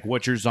that. It's like,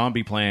 what's your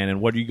zombie plan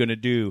and what are you going to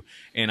do?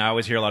 And I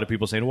always hear a lot of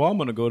people saying, well, I'm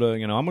going to go to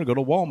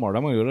Walmart.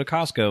 I'm going to go to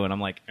Costco. And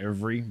I'm like,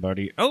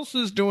 everybody else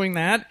is doing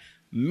that.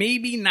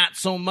 Maybe not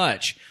so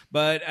much,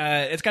 but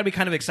it's got to be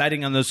kind of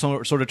exciting on those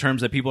sort of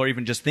terms that people are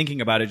even just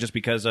thinking about it just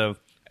because of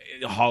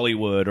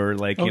Hollywood or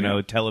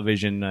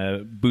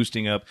television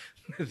boosting up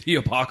the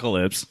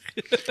apocalypse.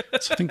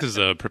 So I think there's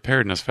a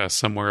preparedness fest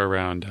somewhere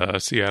around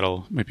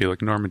Seattle, maybe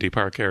like Normandy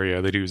Park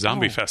area. They do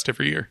Zombie Fest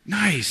every year.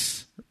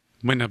 Nice.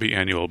 Might not be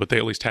annual, but they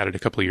at least had it a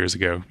couple of years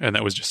ago, and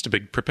that was just a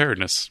big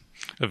preparedness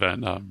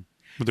event.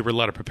 There were a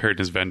lot of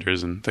preparedness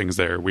vendors and things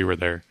there. We were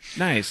there.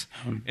 Nice.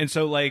 And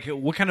so, like,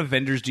 what kind of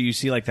vendors do you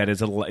see like that?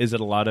 Is it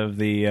a lot of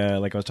the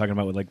like I was talking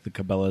about with like the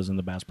Cabela's and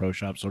the Bass Pro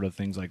Shop sort of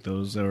things like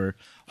those, or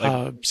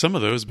like... some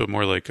of those, but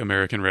more like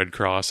American Red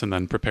Cross and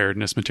then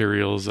preparedness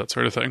materials, that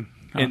sort of thing.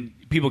 And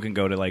people can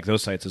go to like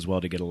those sites as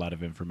well to get a lot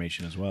of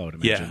information as well.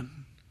 Yeah.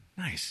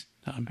 Nice.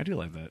 I do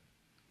like that.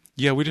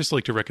 Yeah, we just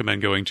like to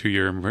recommend going to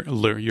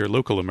your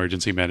local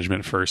emergency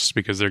management first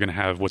because they're going to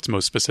have what's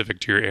most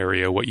specific to your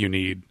area, what you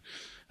need.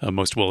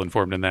 Most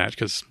well-informed in that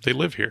because they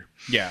live here.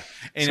 Yeah.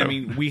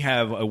 And we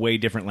have a way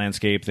different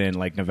landscape than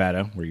like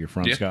Nevada where you're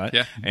from, Scott.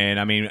 Yeah. And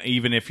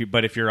even if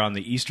you're on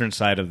the eastern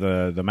side of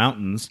the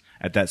mountains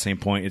at that same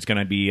point, it's going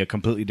to be a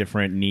completely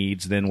different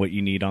needs than what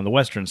you need on the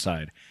western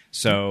side.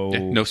 So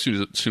no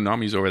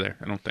tsunamis over there,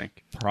 I don't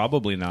think.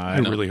 Probably not. I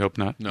really hope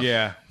not. No.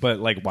 Yeah. But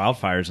like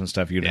wildfires and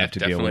stuff you'd have to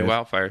deal with. Definitely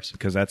wildfires.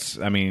 Because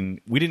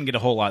we didn't get a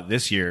whole lot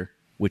this year,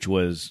 which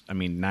was,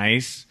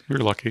 nice. You're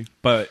lucky.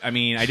 But,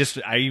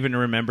 I even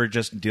remember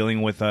just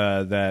dealing with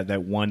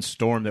that one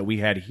storm that we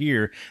had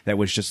here that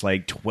was just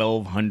like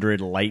 1,200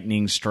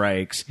 lightning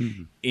strikes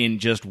in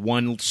just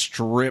one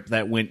strip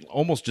that went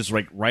almost just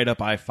like right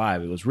up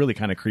I-5. It was really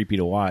kind of creepy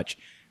to watch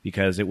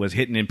because it was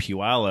hitting in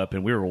Puyallup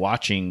and we were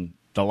watching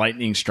the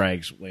lightning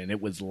strikes and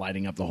it was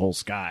lighting up the whole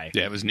sky.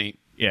 Yeah, it was neat.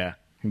 Yeah.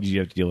 Did you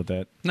have to deal with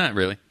that? Not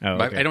really. Oh,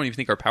 okay. I don't even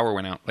think our power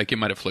went out. Like, it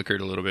might have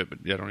flickered a little bit, but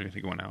I don't even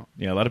think it went out.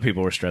 Yeah, a lot of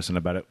people were stressing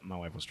about it. My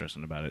wife was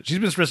stressing about it. She's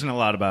been stressing a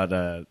lot about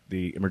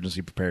the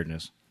emergency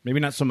preparedness. Maybe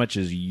not so much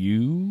as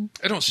you.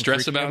 I don't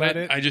stress about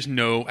it. I just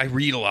know I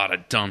read a lot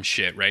of dumb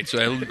shit, right? So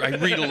I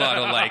read a lot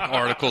of like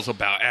articles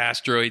about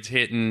asteroids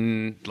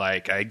hitting.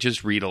 Like, I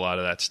just read a lot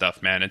of that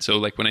stuff, man. And so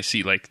like when I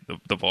see like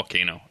the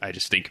volcano, I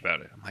just think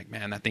about it. I'm like,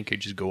 man, that thing could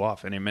just go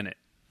off any minute.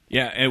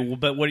 Yeah,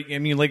 but what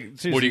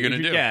seriously, what are you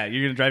going to do? Yeah,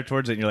 you're going to drive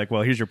towards it, and you're like,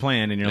 well, here's your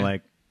plan, and you're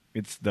like,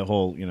 it's the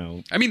whole,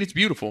 I mean, it's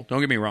beautiful. Don't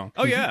get me wrong.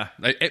 Oh yeah.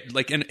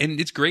 And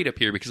it's great up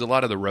here because a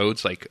lot of the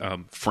roads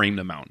frame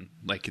the mountain.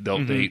 Like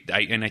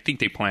I think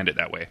they planned it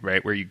that way,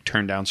 right? Where you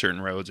turn down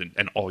certain roads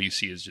and all you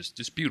see is just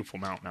this beautiful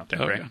mountain out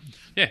there, right?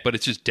 Yeah, but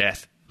it's just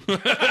death.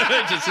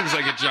 It just seems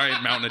like a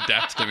giant mountain of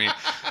death to me.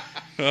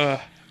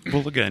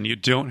 Well, again, you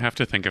don't have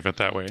to think of it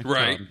that way.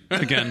 Right.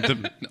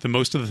 Again, the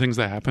most of the things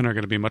that happen are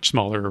going to be much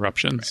smaller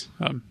eruptions.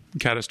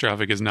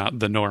 Catastrophic is not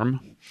the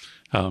norm.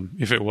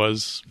 If it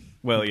was,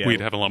 well, yeah,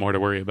 we'd have a lot more to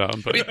worry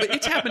about. But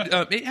it's happened.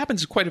 It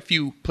happens quite a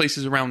few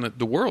places around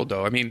the world,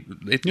 though. I mean,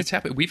 it's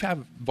happened. We've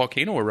had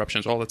volcano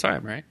eruptions all the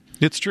time, right?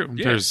 It's true.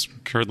 Yeah. There's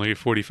currently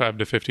 45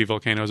 to 50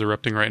 volcanoes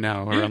erupting right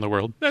now around the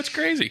world. That's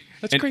crazy.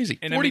 That's crazy.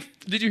 And 40.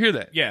 Did you hear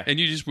that? Yeah. And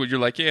you're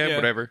like,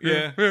 whatever.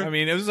 Yeah. I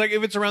mean, it was like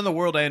if it's around the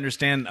world, I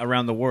understand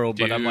around the world,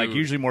 but I'm like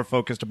usually more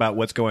focused about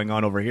what's going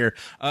on over here.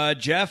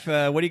 Jeff,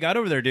 what do you got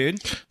over there,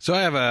 dude? So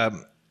I have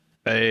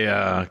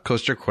a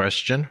coaster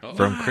question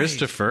from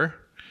Christopher.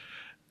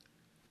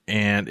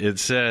 And it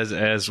says,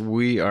 as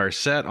we are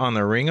set on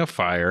the Ring of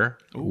Fire,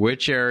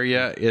 which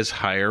area is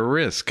higher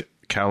risk?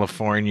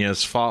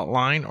 California's fault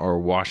line or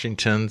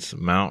Washington's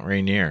Mount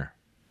Rainier?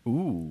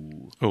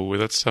 Ooh. Oh,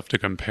 that's tough to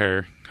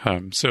compare.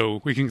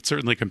 So we can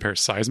certainly compare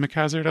seismic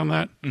hazard on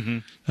that.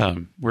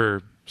 Mm-hmm.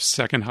 We're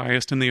second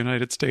highest in the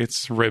United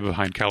States, right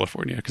behind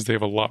California, because they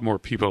have a lot more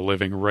people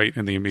living right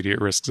in the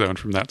immediate risk zone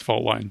from that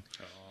fault line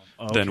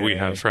than we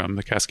have from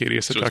the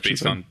Cascadia So subduction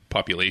it's based zone. on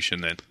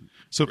population then.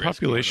 So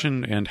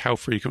population and how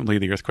frequently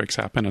the earthquakes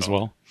happen as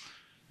well.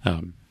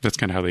 That's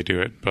kind of how they do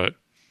it. But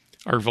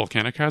our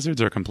volcanic hazards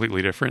are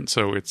completely different,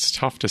 so it's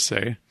tough to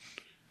say.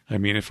 I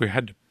mean, if we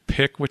had to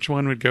pick which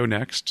one would go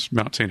next,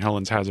 Mount St.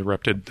 Helens has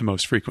erupted the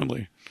most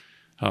frequently.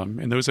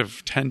 And those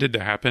have tended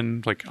to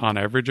happen, like, on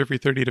average every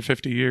 30 to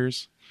 50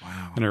 years.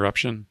 Wow. An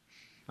eruption.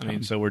 I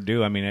mean, so we're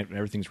due. I mean,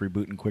 everything's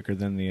rebooting quicker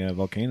than the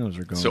volcanoes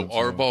are going. So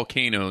our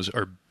volcanoes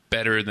are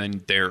better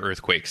than their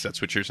earthquakes.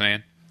 That's what you're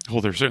saying? Well,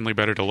 they're certainly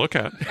better to look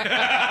at.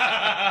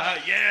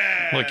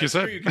 yeah, like you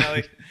said.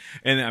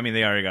 And I mean,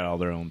 they already got all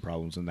their own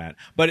problems in that.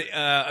 But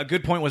a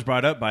good point was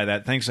brought up by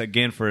that. Thanks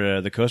again for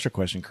the coaster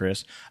question,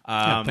 Chris.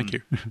 Thank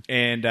you.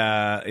 And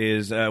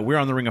we're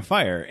on the Ring of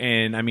Fire,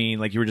 and I mean,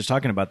 like you were just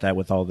talking about that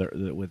with all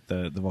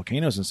the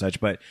volcanoes and such.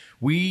 But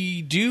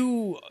we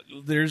do.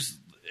 There's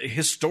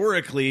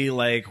historically,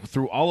 like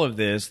through all of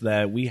this,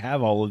 that we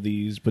have all of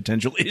these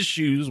potential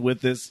issues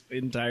with this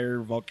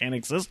entire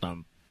volcanic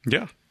system.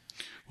 Yeah.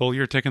 Well,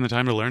 you're taking the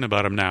time to learn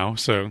about them now,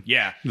 so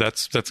yeah,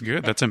 that's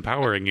good. That's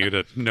empowering you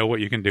to know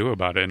what you can do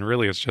about it. And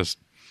really, it's just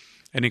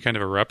any kind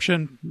of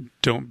eruption.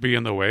 Don't be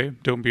in the way.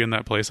 Don't be in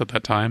that place at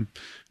that time.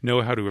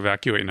 Know how to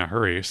evacuate in a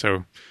hurry.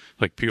 So,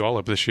 like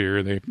Puyallup this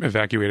year, they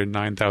evacuated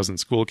 9,000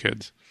 school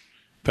kids.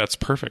 That's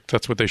perfect.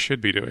 That's what they should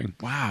be doing.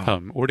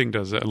 Wow. Ording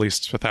does at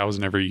least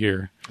 1,000 every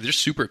year. They're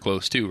super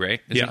close too, right?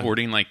 Isn't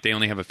Ording like they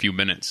only have a few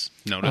minutes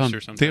notice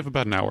or something? They have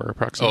about an hour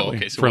approximately. Oh,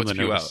 okay. So from what's the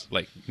few notice. out?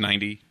 Like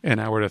 90? An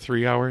hour to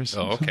 3 hours.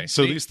 Oh, okay.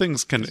 So See? these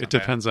things it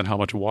depends on how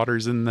much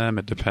water's in them.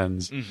 It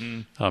depends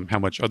how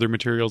much other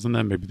material's in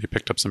them. Maybe they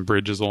picked up some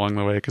bridges along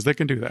the way because they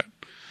can do that.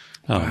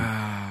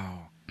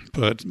 Wow.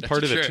 But That's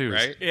part a of it trick, too,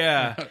 right?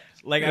 Yeah.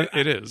 Like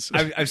it is.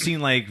 I've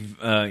seen like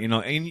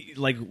and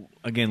like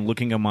again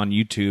looking them on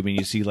YouTube, and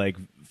you see like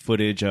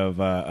footage of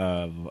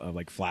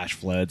like flash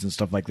floods and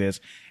stuff like this.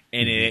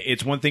 And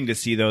it's one thing to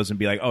see those and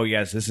be like, oh,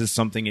 yes, this is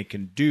something it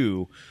can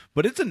do.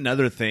 But it's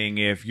another thing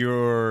if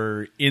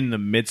you're in the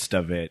midst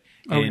of it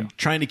and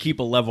trying to keep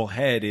a level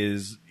head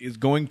is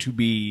going to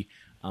be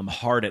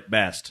hard at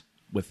best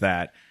with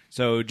that.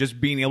 So just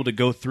being able to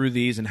go through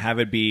these and have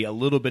it be a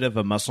little bit of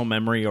a muscle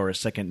memory or a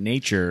second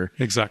nature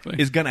exactly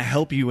is going to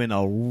help you in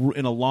a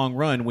long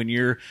run when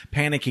you're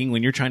panicking,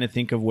 when you're trying to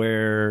think of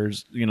where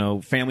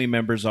family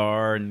members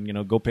are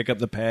and go pick up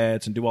the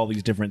pets and do all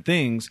these different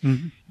things.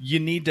 Mm-hmm. You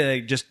need to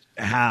just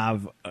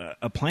have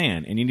a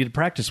plan, and you need to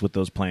practice with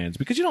those plans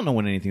because you don't know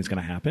when anything's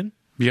going to happen.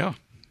 Yeah.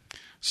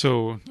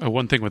 So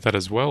one thing with that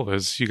as well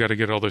is you got to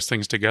get all those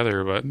things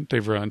together, but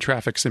they've run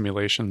traffic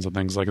simulations and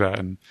things like that.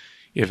 And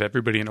if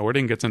everybody in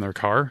Ording gets in their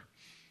car,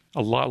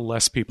 a lot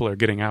less people are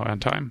getting out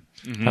on time.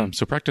 Mm-hmm.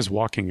 So practice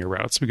walking your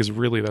routes because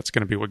really that's going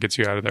to be what gets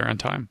you out of there on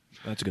time.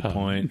 That's a good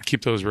point.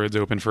 Keep those roads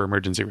open for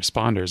emergency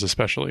responders,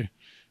 especially.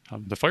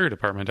 The fire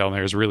department down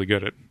there is really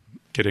good at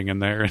getting in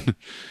there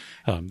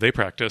and they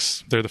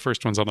practice. They're the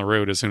first ones on the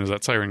road as soon as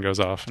that siren goes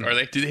off. Are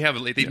they? Do they have?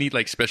 They need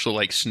like special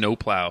like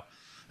snowplow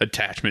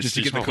attachments just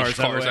to get the push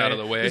cars out of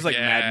the way. It's like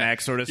Mad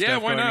Max sort of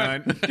stuff why going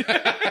not? on.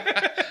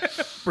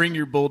 Bring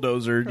your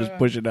bulldozer, just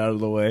push it out of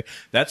the way.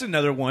 That's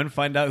another one.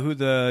 Find out who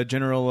the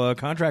general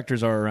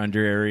contractors are around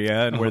your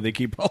area and where they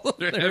keep all of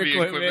their heavy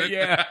equipment.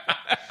 Yeah.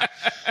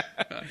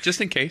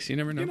 Just in case, you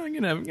never know. You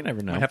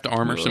never know. I have to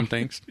armor some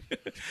things.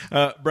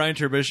 Brian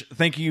Terbush,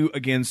 thank you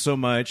again so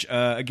much.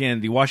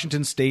 Again, the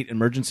Washington State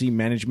Emergency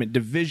Management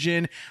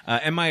Division,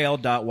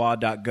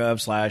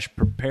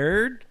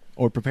 mil.wa.gov/prepared.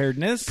 or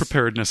preparedness.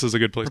 Preparedness is a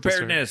good place to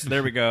Preparedness.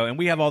 There we go. And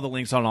we have all the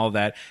links on all of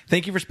that.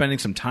 Thank you for spending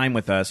some time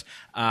with us.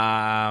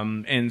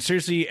 And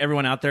seriously,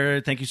 everyone out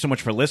there, thank you so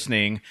much for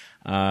listening.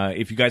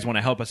 If you guys want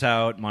to help us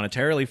out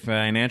monetarily,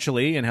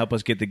 financially, and help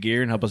us get the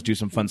gear and help us do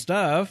some fun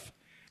stuff.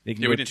 We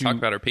didn't talk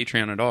about our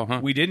Patreon at all, huh?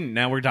 We didn't.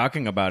 Now we're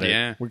talking about it.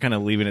 Yeah. We're kind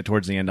of leaving it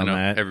towards the end on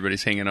that.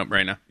 Everybody's hanging up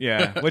right now.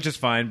 Yeah, which is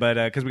fine,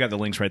 but because we got the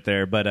links right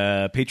there. But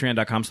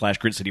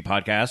patreon.com/Grid City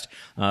Podcast.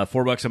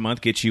 $4 a month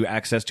gets you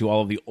access to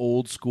all of the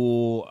old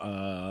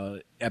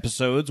school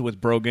episodes with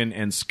Brogan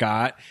and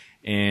Scott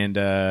and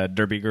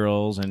Derby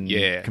Girls and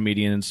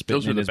comedians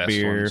spitting in his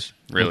beer. Ones,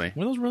 really.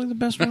 Were those really the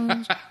best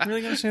ones?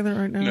 Really going to say that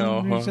right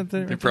now? No,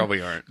 they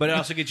probably aren't. But it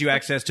also gets you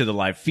access to the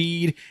live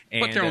feed. And,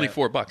 but they're only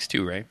 $4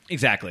 too, right?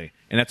 Exactly.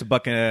 And that's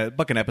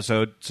 $1 an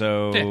episode,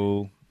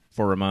 so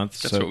for a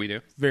month. That's what we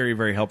do. Very,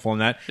 very helpful in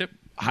that. Yep.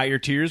 Higher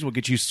tiers will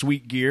get you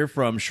sweet gear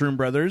from Shroom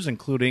Brothers,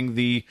 including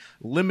the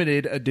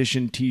limited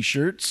edition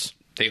T-shirts.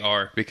 They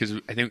are, because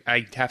I think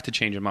I have to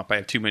change them up. I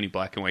have too many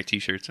black and white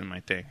T-shirts in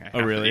my thing.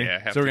 Oh, really?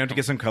 Yeah. So we're going to have to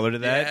get some color to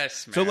that?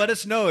 Yes, man. So let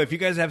us know if you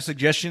guys have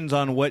suggestions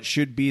on what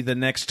should be the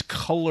next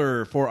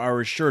color for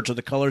our shirts or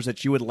the colors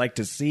that you would like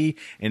to see.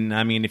 And,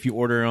 I mean, if you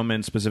order them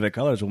in specific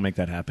colors, we'll make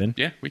that happen.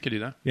 Yeah, we could do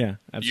that. Yeah,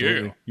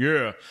 absolutely.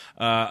 Yeah.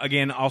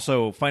 Again,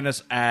 also, find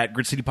us at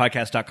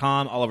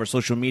gridcitypodcast.com. All of our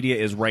social media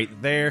is right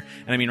there.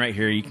 And, I mean, right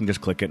here, you can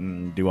just click it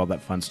and do all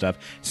that fun stuff.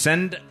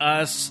 Send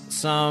us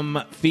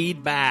some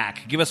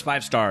feedback. Give us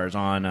 5 stars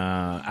on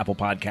Apple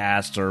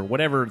Podcasts or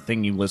whatever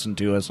thing you listen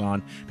to us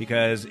on,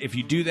 because if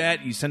you do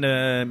that, you send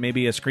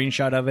maybe a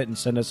screenshot of it and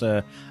send us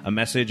a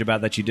message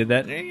about that you did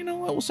that, and you know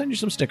what, we'll send you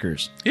some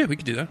stickers. Yeah, we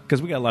could do that, because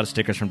we got a lot of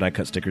stickers from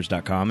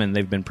diecutstickers.com, and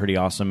they've been pretty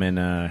awesome in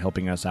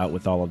helping us out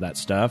with all of that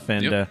stuff.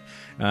 And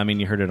I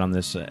mean, you heard it on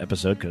this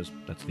episode because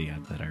that's the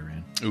ad that I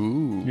ran.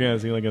 Ooh, yeah,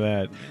 see, look at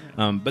that.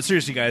 But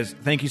seriously, guys,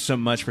 thank you so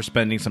much for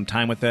spending some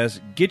time with us.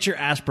 Get your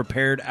ass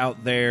prepared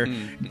out there.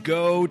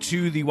 Go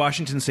to the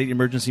Washington State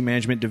Emergency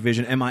Management Division,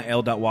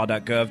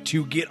 mil.wa.gov,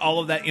 to get all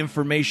of that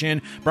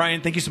information.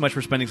 Brian, thank you so much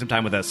for spending some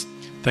time with us.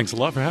 Thanks a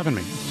lot for having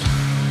me.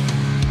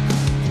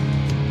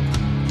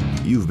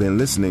 You've been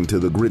listening to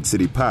the Grid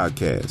City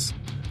Podcast.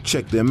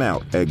 Check them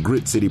out at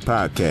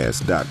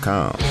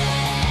gridcitypodcast.com.